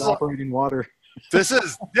 this is evaporating water. This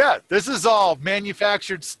is all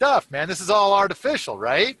manufactured stuff, man. This is all artificial,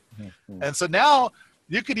 right? Mm-hmm. And so now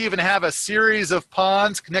you could even have a series of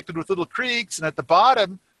ponds connected with little creeks, and at the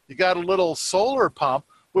bottom, you got a little solar pump,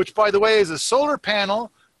 which, by the way, is a solar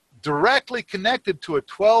panel directly connected to a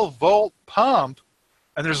 12-volt pump,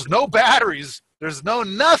 and there's no batteries, there's no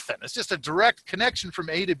nothing. It's just a direct connection from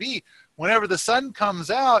A to B. Whenever the sun comes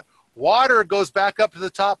out, water goes back up to the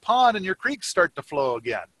top pond, and your creeks start to flow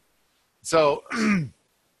again. So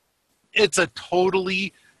it's a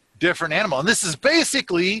totally different animal. And this is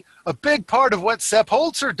basically a big part of what Sepp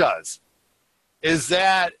Holzer does, is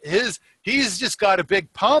that he's just got a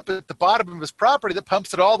big pump at the bottom of his property that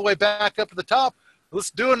pumps it all the way back up to the top.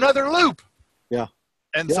 Let's do another loop. Yeah.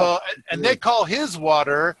 And they call his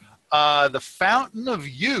water the fountain of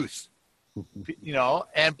youth,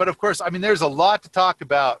 but of course, I mean, there's a lot to talk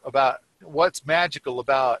about what's magical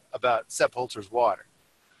about Sepp Holzer's water.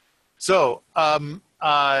 So,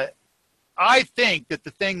 I think that the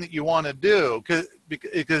thing that you want to do,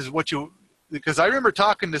 because I remember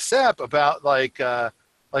talking to Sepp about like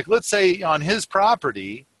let's say on his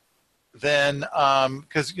property, then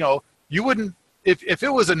because you wouldn't, if it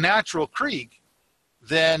was a natural creek,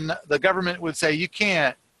 then the government would say you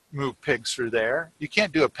can't move pigs through there. You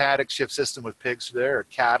can't do a paddock shift system with pigs through there, or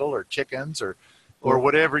cattle, or chickens, or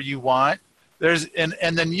whatever you want. And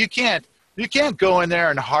then you can't go in there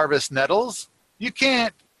and harvest nettles. You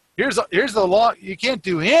can't. Here's the law. You can't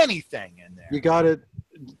do anything in there. You got it.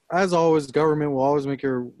 As always, government will always make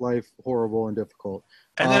your life horrible and difficult.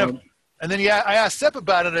 And then I asked Sepp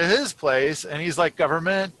about it at his place, and he's like,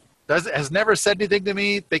 government has never said anything to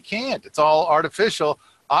me. They can't. It's all artificial.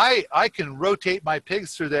 I can rotate my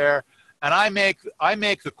pigs through there, and I make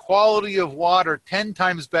the quality of water 10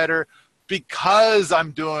 times better because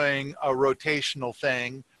I'm doing a rotational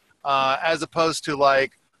thing, as opposed to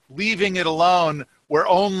like leaving it alone, where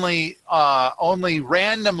only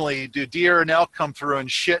randomly do deer and elk come through and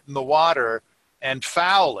shit in the water and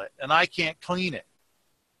foul it, and I can't clean it.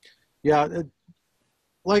 Yeah,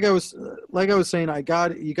 like I was saying, you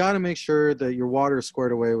got to make sure that your water is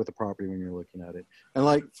squared away with the property when you're looking at it. And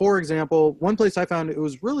like, for example, one place I found it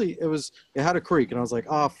had a creek, and I was like,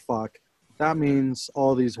 oh fuck, that means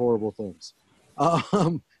all these horrible things,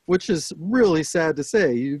 which is really sad to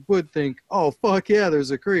say. You would think, oh fuck yeah,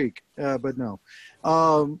 there's a creek, but no.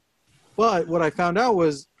 But what I found out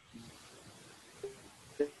was,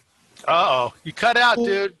 you cut out,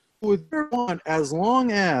 dude.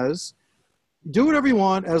 Do whatever you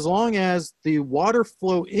want, as long as the water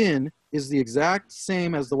flow in is the exact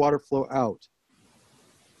same as the water flow out.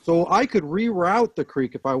 So I could reroute the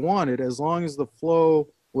creek if I wanted, as long as the flow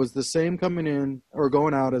was the same coming in or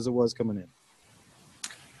going out as it was coming in.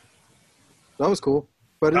 That was cool,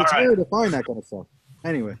 but it's rare to find that kind of stuff.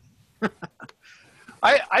 Anyway.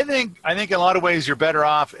 I think in a lot of ways you're better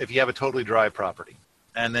off if you have a totally dry property,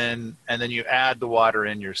 and then you add the water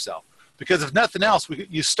in yourself. Because if nothing else,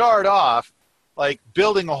 you start off like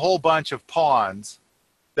building a whole bunch of ponds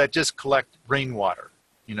that just collect rainwater.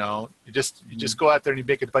 You just go out there and you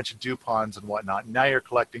make a bunch of dew ponds and whatnot. And now you're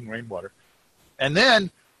collecting rainwater, and then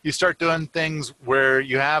you start doing things where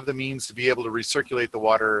you have the means to be able to recirculate the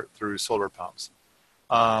water through solar pumps.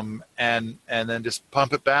 And then just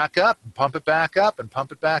pump it back up, and pump it back up, and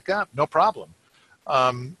pump it back up. No problem.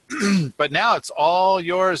 But now it's all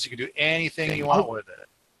yours. You can do anything you want with it.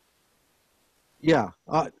 Yeah.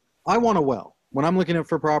 I want a well. When I'm looking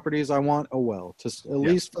for properties, I want a well. At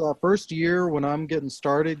least for that first year when I'm getting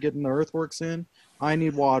started, getting the earthworks in, I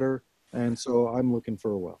need water. And so I'm looking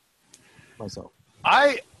for a well myself.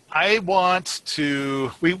 I want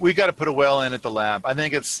to. We got to put a well in at the lab. I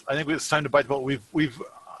think it's time to bite the bullet.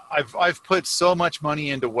 I've put so much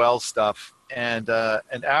money into well stuff, and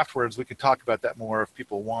afterwards we can talk about that more if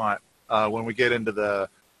people want when we get into the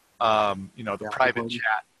private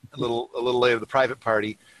chat a little later, the private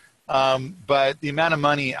party. But the amount of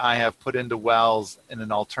money I have put into wells in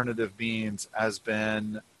an alternative means has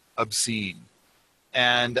been obscene,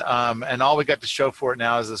 and all we got to show for it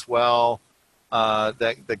now is this well.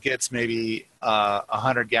 That gets maybe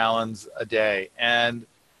 100 gallons a day, and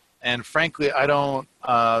frankly, I don't.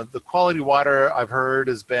 The quality water I've heard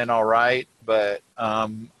has been all right, but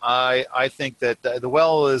I think that the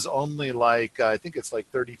well is only I think it's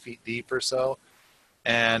 30 feet deep or so,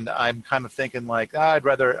 and I'm kind of thinking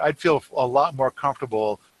I'd feel a lot more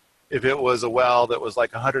comfortable if it was a well that was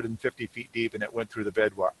 150 feet deep and it went through the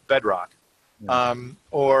bedrock. Yeah.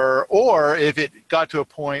 Or if it got to a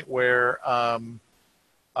point where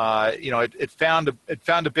it found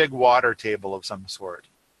a big water table of some sort,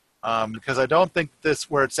 because I don't think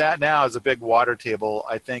where it's at now is a big water table.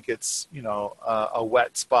 I think it's a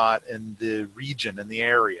wet spot in the region, in the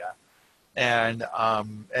area, and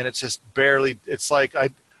it's just barely. It's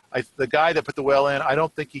the guy that put the well in. I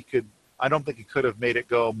don't think he could have made it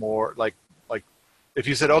go more if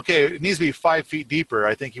you said, okay, it needs to be 5 feet deeper,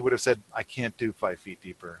 I think he would have said, I can't do 5 feet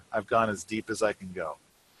deeper. I've gone as deep as I can go.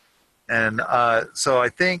 And so I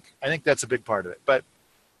think that's a big part of it. But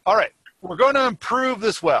all right, we're going to improve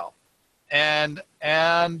this well. And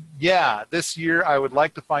yeah, this year I would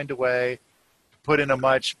like to find a way to put in a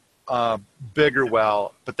much bigger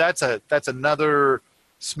well. But that's another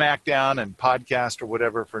Smackdown and podcast or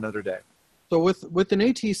whatever for another day. So with an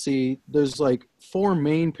ATC, there's 4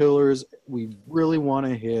 main pillars we really want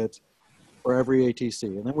to hit for every ATC,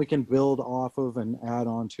 and then we can build off of and add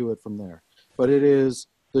on to it from there. But it is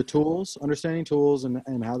the tools, understanding tools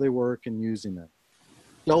and how they work and using them.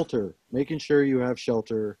 Shelter, making sure you have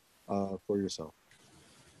shelter for yourself.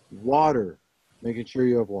 Water, making sure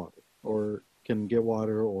you have water or can get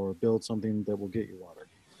water or build something that will get you water.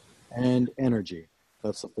 And energy,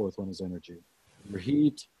 that's the 4th one, is energy. Your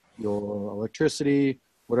heat, your electricity,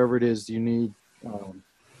 whatever it is you need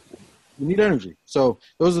energy. So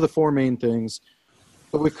those are the 4 main things.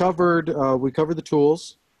 So we covered the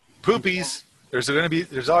tools. Poopies. There's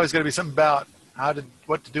always going to be something about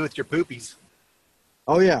what to do with your poopies.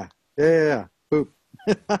 Oh yeah. Poop.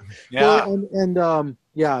 Yeah. Well, and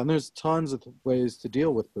there's tons of ways to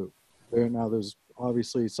deal with poop. There's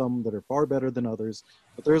obviously some that are far better than others,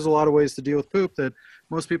 but there's a lot of ways to deal with poop that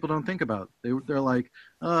most people don't think about. They're like,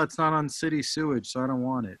 oh, it's not on city sewage, so I don't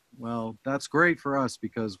want it. Well, that's great for us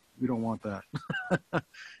because we don't want that.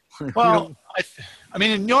 Well, I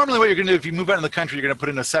mean, normally what you're going to do if you move out in the country, you're going to put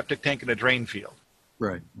in a septic tank and a drain field.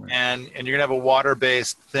 Right. And you're going to have a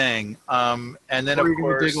water-based thing. And then, or of you're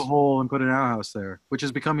course, going to dig a hole and put an outhouse there, which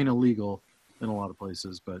is becoming illegal in a lot of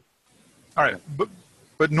places. But all right,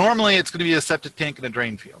 but normally it's going to be a septic tank and a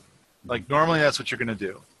drain field. Normally that's what you're going to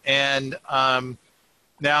do. And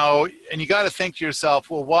now, and you got to think to yourself,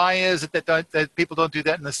 well, why is it that people don't do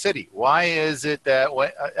that in the city? Why is it that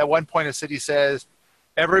at one point a city says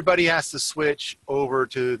everybody has to switch over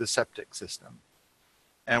to the septic system,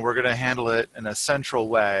 and we're going to handle it in a central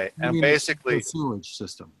way, and basically the sewage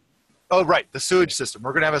system. Oh, right, the sewage system.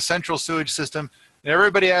 We're going to have a central sewage system. And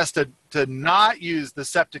everybody has to not use the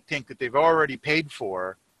septic tank that they've already paid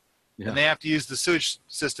for, and they have to use the sewage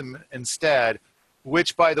system instead,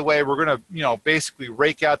 which, by the way, we're going to, basically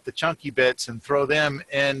rake out the chunky bits and throw them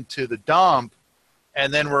into the dump,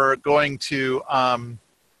 and then we're going to we're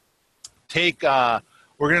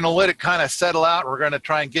going to let it kind of settle out. We're going to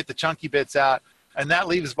try and get the chunky bits out, and that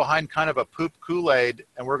leaves behind kind of a poop Kool-Aid,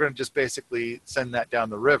 and we're going to just basically send that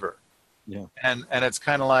down the river. Yeah. And it's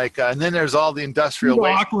kind of and then there's all the industrial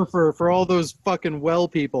waste. Aquifer for all those fucking well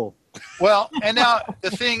people. Well, and now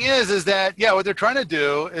the thing is that, what they're trying to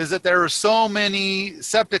do is that there are so many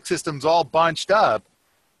septic systems all bunched up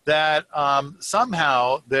that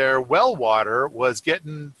somehow their well water was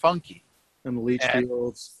getting funky. And the leach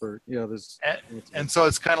fields and so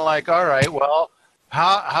it's kind of all right, well,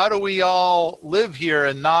 how do we all live here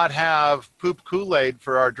and not have poop Kool-Aid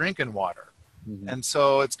for our drinking water? And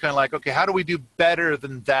so it's kind of like, okay, how do we do better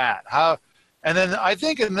than that? And then I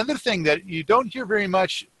think another thing that you don't hear very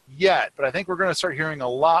much yet, but I think we're going to start hearing a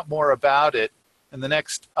lot more about it in the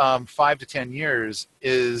next 5 to 10 years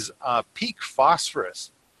is peak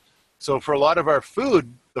phosphorus. So for a lot of our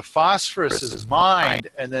food, the phosphorus is mined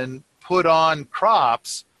and then put on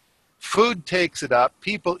crops. Food takes it up.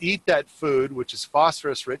 People eat that food, which is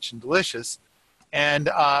phosphorus rich and delicious. And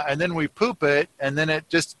then we poop it, and then it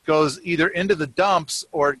just goes either into the dumps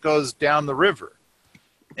or it goes down the river.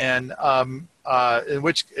 And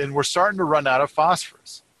we're starting to run out of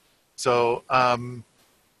phosphorus. So,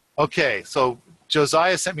 okay, so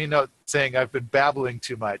Josiah sent me a note saying I've been babbling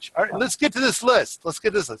too much. All right, let's get to this list. So,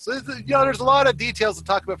 there's a lot of details to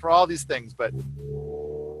talk about for all these things, but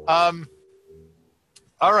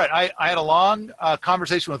all right, I had a long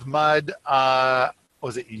conversation with Mud.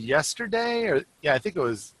 Was it yesterday? Or yeah, I think it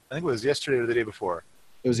was yesterday or the day before.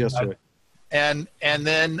 It was yesterday. And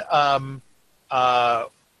then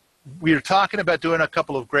we were talking about doing a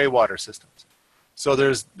couple of gray water systems. So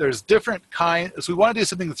there's different kinds. So we want to do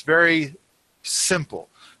something that's very simple,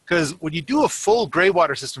 because when you do a full gray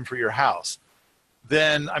water system for your house,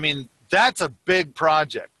 then I mean that's a big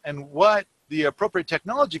project. And what the appropriate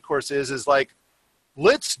technology course is like,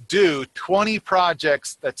 let's do 20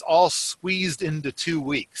 projects that's all squeezed into 2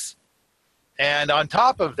 weeks. And on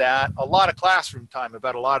top of that, a lot of classroom time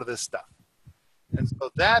about a lot of this stuff. And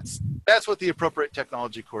so that's what the appropriate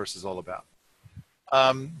technology course is all about.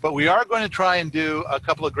 But we are going to try and do a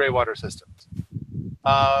couple of gray water systems.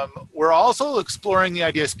 We're also exploring the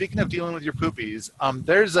idea, speaking of dealing with your poopies,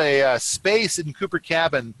 there's a space in Cooper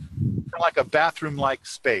Cabin, kind of like a bathroom-like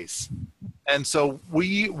space. And so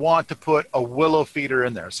we want to put a willow feeder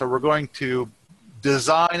in there. So we're going to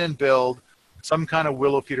design and build some kind of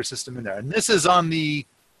willow feeder system in there. And this is on the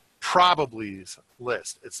probablys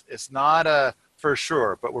list. It's not a for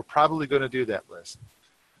sure, but we're probably going to do that list.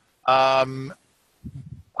 Mud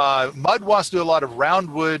wants to do a lot of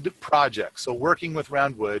roundwood projects, so working with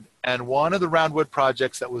roundwood. And one of the roundwood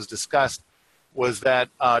projects that was discussed was that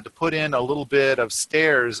to put in a little bit of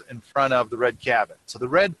stairs in front of the red cabin. So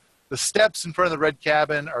the steps in front of the red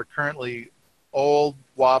cabin are currently old,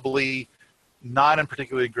 wobbly, not in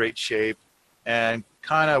particularly great shape, and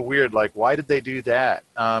kind of weird. Like, why did they do that?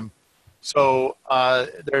 So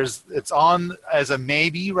it's on as a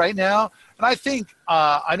maybe right now. And I think,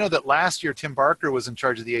 I know that last year Tim Barker was in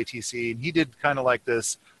charge of the ATC, and he did kind of like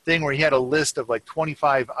this thing where he had a list of like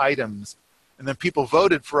 25 items, and then people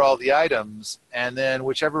voted for all the items, and then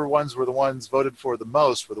whichever ones were the ones voted for the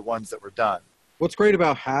most were the ones that were done. What's great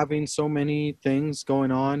about having so many things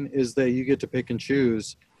going on is that you get to pick and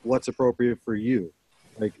choose what's appropriate for you.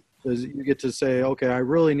 Like, you get to say, okay, I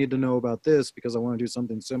really need to know about this because I want to do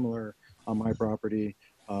something similar on my property.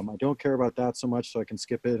 I don't care about that so much, so I can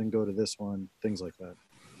skip it and go to this one, things like that.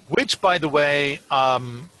 Which, by the way,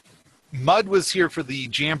 Mud was here for the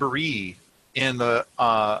Jamboree in the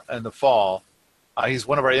fall. He's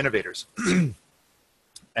one of our innovators.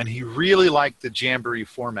 And he really liked the Jamboree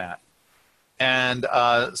format. And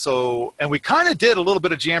and we kind of did a little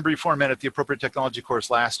bit of Jamboree format at the appropriate technology course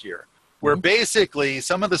last year, where basically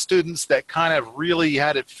some of the students that kind of really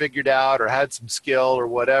had it figured out or had some skill or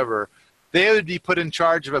whatever, they would be put in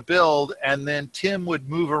charge of a build, and then Tim would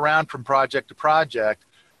move around from project to project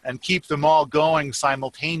and keep them all going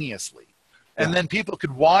simultaneously. And then people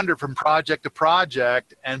could wander from project to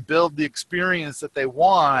project and build the experience that they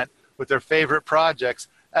want with their favorite projects,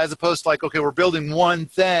 as opposed to like, okay, we're building one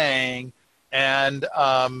thing, and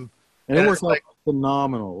it worked like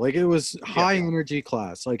phenomenal. Like, it was high energy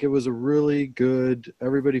class. Like, it was a really good,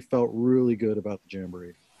 everybody felt really good about the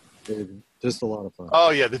Jamboree. Just a lot of fun.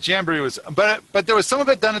 Oh yeah, the Jamboree was, but there was some of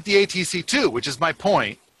it done at the ATC too, which is my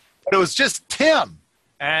point. But it was just Tim,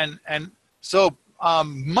 and so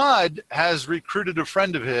Mud has recruited a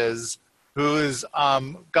friend of his who has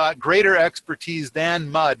got greater expertise than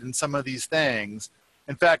Mud in some of these things.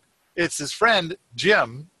 In fact, it's his friend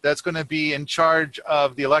Jim that's going to be in charge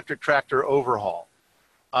of the electric tractor overhaul.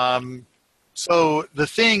 So the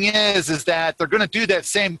thing is that they're going to do that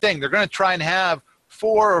same thing. They're going to try and have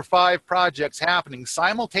 4 or 5 projects happening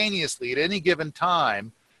simultaneously at any given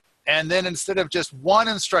time. And then instead of just one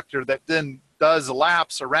instructor that then does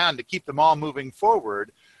laps around to keep them all moving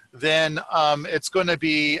forward, then it's going to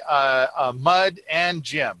be Mud and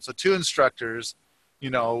Jim. So 2 instructors,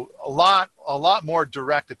 a lot more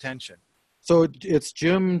direct attention. So it's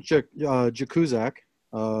Jim Jakuzak,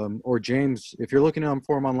 or James. If you're looking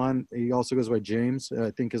for him online, he also goes by James.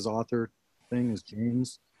 I think his author thing is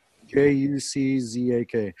James.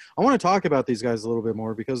 Juczak. I want to talk about these guys a little bit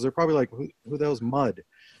more because they're probably like, who the hell's Mud?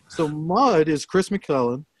 So Mud is Chris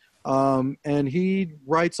McClellan, and he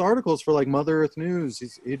writes articles for like Mother Earth News.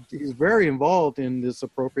 He's very involved in this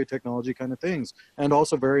appropriate technology kind of things, and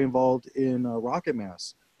also very involved in rocket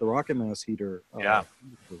mass, the rocket mass heater. Yeah.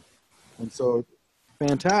 And so,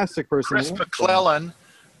 fantastic person. Chris McClellan.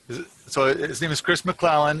 So his name is Chris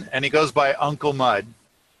McClellan, and he goes by Uncle Mud.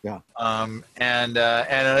 Yeah.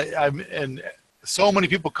 And so many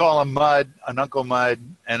people call him Mud, an Uncle Mud,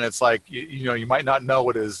 and it's like you might not know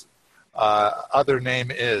what his other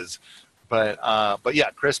name is, but yeah,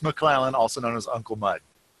 Chris McClellan, also known as Uncle Mud.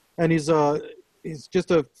 And he's just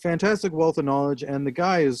a fantastic wealth of knowledge, and the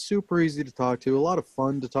guy is super easy to talk to, a lot of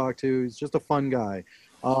fun to talk to. He's just a fun guy.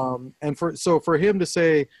 And for him to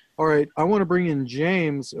say, all right, I want to bring in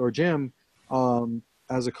James or Jim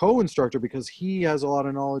as a co-instructor because he has a lot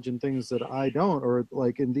of knowledge in things that I don't, or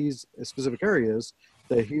like in these specific areas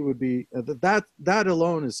that he would be, that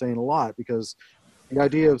alone is saying a lot, because the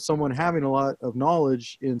idea of someone having a lot of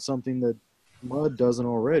knowledge in something that Mud doesn't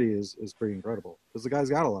already is pretty incredible, because the guy's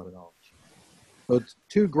got a lot of knowledge. So it's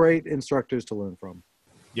two great instructors to learn from.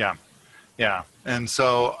 Yeah. And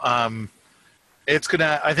so, I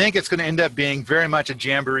think it's gonna end up being very much a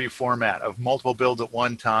jamboree format of multiple builds at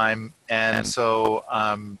one time, and so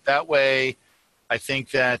that way, I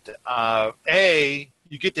think that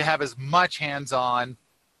you get to have as much hands-on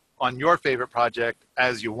on your favorite project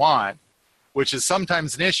as you want, which is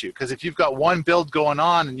sometimes an issue, because if you've got one build going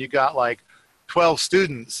on and you got like 12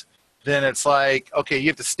 students, then it's like, okay, you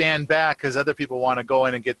have to stand back because other people want to go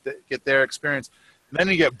in and get their experience, and then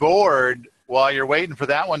you get bored while you're waiting for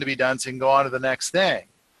that one to be done so you can go on to the next thing.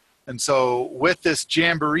 And so with this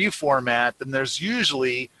jamboree format, then there's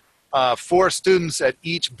usually 4 students at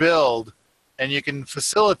each build, and you can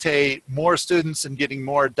facilitate more students and getting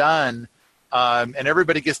more done, and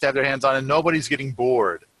everybody gets to have their hands on, and nobody's getting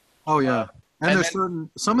bored. Oh, yeah. And there's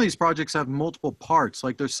some of these projects have multiple parts.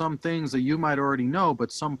 Like there's some things that you might already know,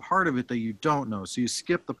 but some part of it that you don't know. So you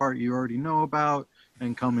skip the part you already know about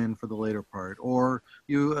and come in for the later part, or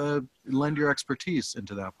you lend your expertise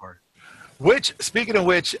into that part. Speaking of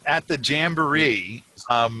which, at the Jamboree,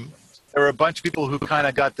 there were a bunch of people who kind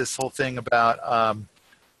of got this whole thing about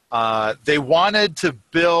they wanted to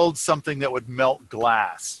build something that would melt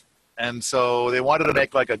glass. And so they wanted to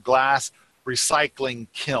make like a glass recycling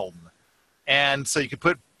kiln. And so you could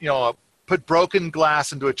put broken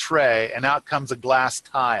glass into a tray, and out comes a glass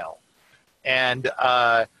tile. And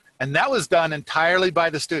that was done entirely by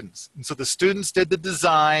the students. And so the students did the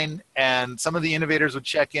design, and some of the innovators would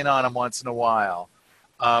check in on them once in a while.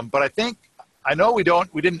 But I know we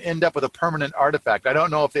didn't end up with a permanent artifact. I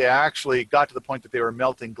don't know if they actually got to the point that they were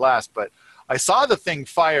melting glass, but I saw the thing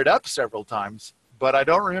fired up several times, but I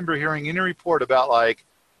don't remember hearing any report about like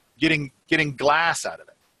getting glass out of it.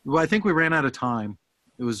 Well, I think we ran out of time.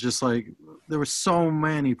 It was just like, there were so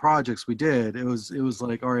many projects we did. It was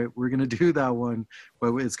like, all right, we're going to do that one,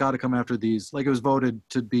 but it's got to come after these. Like it was voted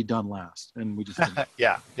to be done last, and we just didn't.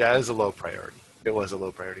 Yeah, it was a low priority. It was a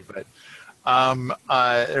low priority, but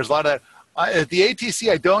there's a lot of, at the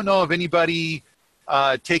ATC, I don't know of anybody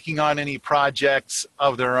taking on any projects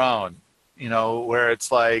of their own, where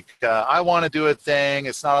it's like, I want to do a thing,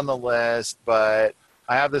 it's not on the list, but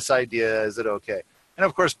I have this idea, is it okay? And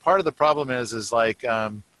of course, part of the problem is like,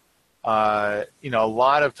 a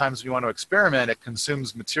lot of times when you want to experiment, it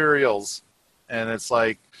consumes materials. And it's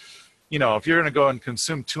like, if you're going to go and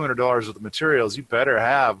consume $200 worth of materials, you better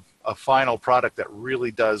have a final product that really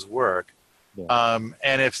does work. Yeah.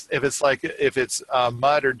 And if it's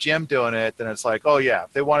Mud or Jim doing it, then it's like, oh yeah,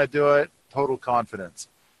 if they want to do it, total confidence.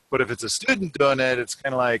 But if it's a student doing it, it's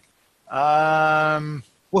kind of like,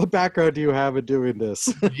 what background do you have in doing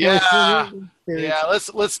this? Yeah.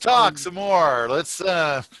 Let's talk some more.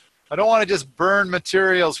 I don't want to just burn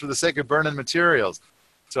materials for the sake of burning materials.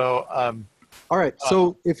 So, all right.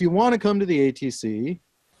 So if you want to come to the ATC,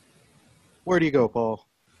 where do you go, Paul?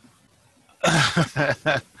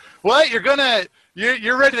 What?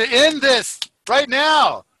 You're ready to end this right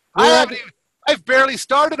now. I've barely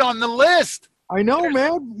started on the list. I know,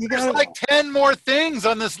 man. There's like 10 more things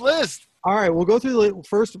on this list. All right, we'll go through the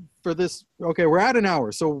first for this. Okay, we're at an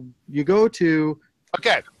hour. So you go to...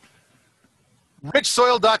 Okay.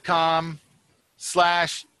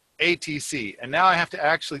 richsoil.com/ATC. And now I have to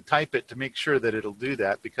actually type it to make sure that it'll do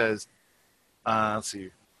that because, let's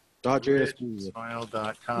see.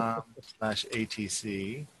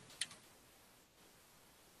 richsoil.com/ATC.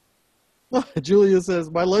 Julia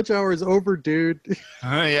says, my lunch hour is over, dude.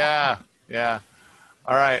 Yeah.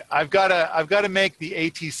 All right, I've got to make the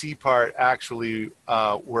ATC part actually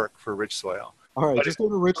work for Rich Soil. All right, But just go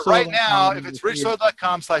to but right now, richsoil.com. if it's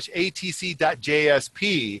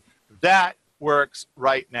richsoil.com/atc.jsp, that works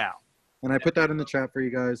right now. And I put that in the chat for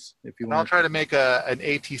you guys if you And I'll want. try to make an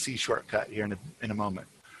ATC shortcut here in a moment.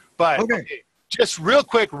 But Okay. okay, just real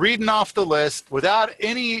quick, reading off the list without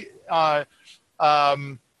any.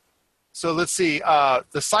 So let's see.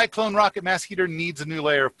 The Cyclone rocket mass heater needs a new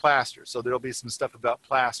layer of plaster. So there'll be some stuff about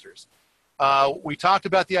plasters. We talked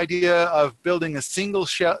about the idea of building a single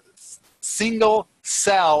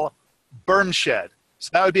cell burn shed. So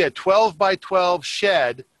that would be a 12 by 12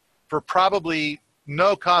 shed for probably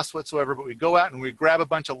no cost whatsoever, but we go out and we grab a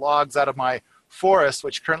bunch of logs out of my forest,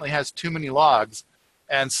 which currently has too many logs,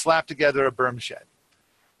 and slap together a burn shed.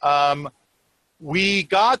 We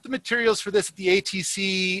got the materials for this at the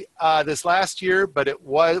ATC this last year, but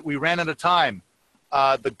we ran out of time.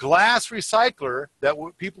 The glass recycler that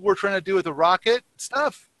people were trying to do with the rocket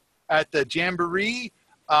stuff at the Jamboree,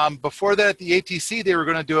 before that at the ATC, they were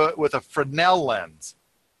going to do it with a Fresnel lens.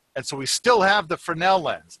 And so we still have the Fresnel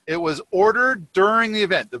lens. It was ordered during the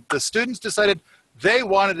event. The students decided they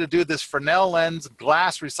wanted to do this Fresnel lens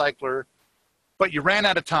glass recycler, but you ran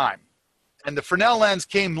out of time. And the Fresnel lens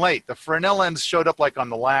came late. The Fresnel lens showed up like on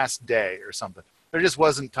the last day or something. There just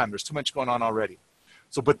wasn't time. There's too much going on already.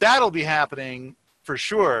 So, but that'll be happening for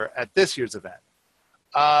sure at this year's event.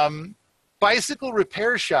 Bicycle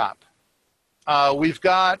repair shop. We've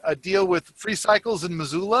got a deal with Free Cycles in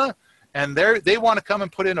Missoula, and they want to come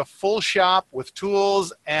and put in a full shop with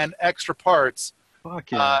tools and extra parts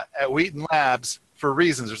at Wheaton Labs for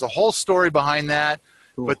reasons. There's a whole story behind that.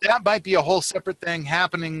 Cool. But that might be a whole separate thing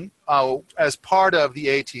happening as part of the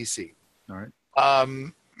ATC. All right.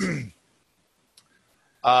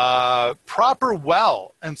 Proper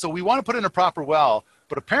well. And so we want to put in a proper well,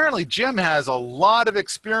 but apparently Jim has a lot of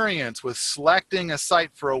experience with selecting a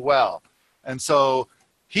site for a well. And so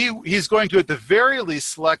he's going to, at the very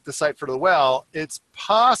least, select the site for the well. It's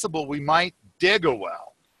possible we might dig a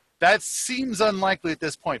well. That seems unlikely at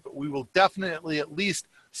this point, but we will definitely at least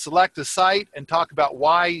select a site and talk about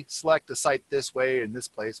why select a site this way in this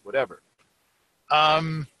place, whatever.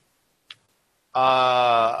 The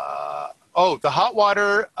hot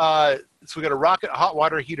water. So we got a rocket hot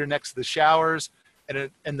water heater next to the showers,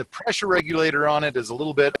 and the pressure regulator on it is a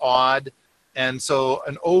little bit odd. And so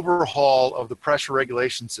an overhaul of the pressure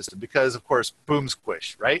regulation system, because of course, boom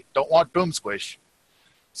squish, right? Don't want boom squish.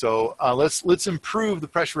 So let's improve the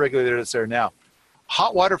pressure regulator that's there now.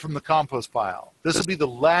 Hot water from the compost pile. This will be the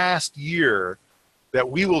last year that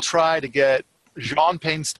we will try to get Jean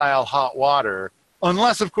Pain style hot water,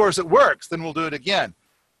 unless of course it works, then we'll do it again.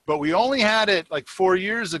 But we only had it like 4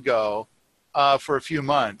 years ago for a few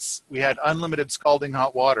months. We had unlimited scalding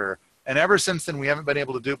hot water, and ever since then we haven't been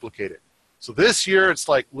able to duplicate it. So this year it's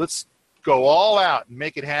like, let's go all out and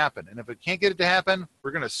make it happen. And if we can't get it to happen,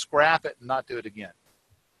 we're going to scrap it and not do it again.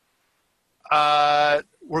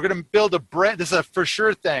 We're going to build this is a for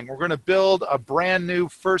sure thing. We're going to build a brand new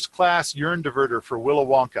first class urine diverter for Willow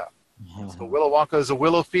Wonka. So Willow Wonka is a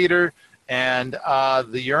willow feeder, and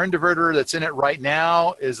the urine diverter that's in it right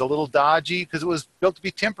now is a little dodgy because it was built to be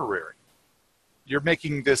temporary. You're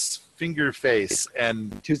making this finger face,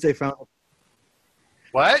 and Tuesday found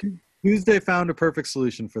a perfect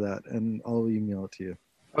solution for that, and I'll email it to you.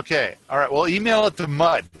 Okay. All right. Well, email it to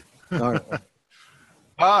Mud. All right.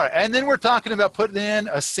 All right, and then we're talking about putting in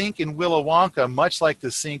a sink in Willow Wonka, much like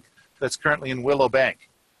the sink that's currently in Willow Bank.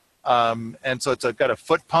 And so it's got a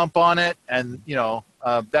foot pump on it, and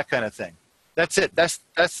that kind of thing. That's it.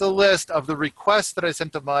 That's the list of the requests that I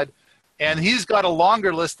sent to Mud, and he's got a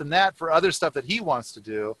longer list than that for other stuff that he wants to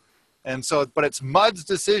do. And so, but it's Mud's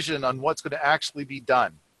decision on what's going to actually be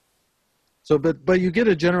done. So, but you get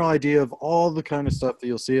a general idea of all the kind of stuff that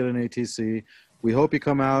you'll see at an ATC. We hope you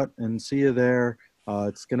come out and see you there.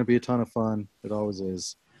 It's going to be a ton of fun. It always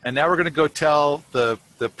is. And now we're going to go tell the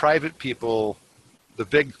private people the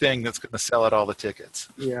big thing that's going to sell out all the tickets.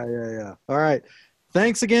 Yeah. All right.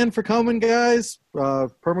 Thanks again for coming, guys.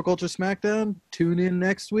 Permaculture Smackdown. Tune in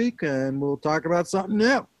next week, and we'll talk about something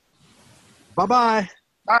new. Bye-bye.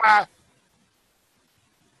 Bye-bye.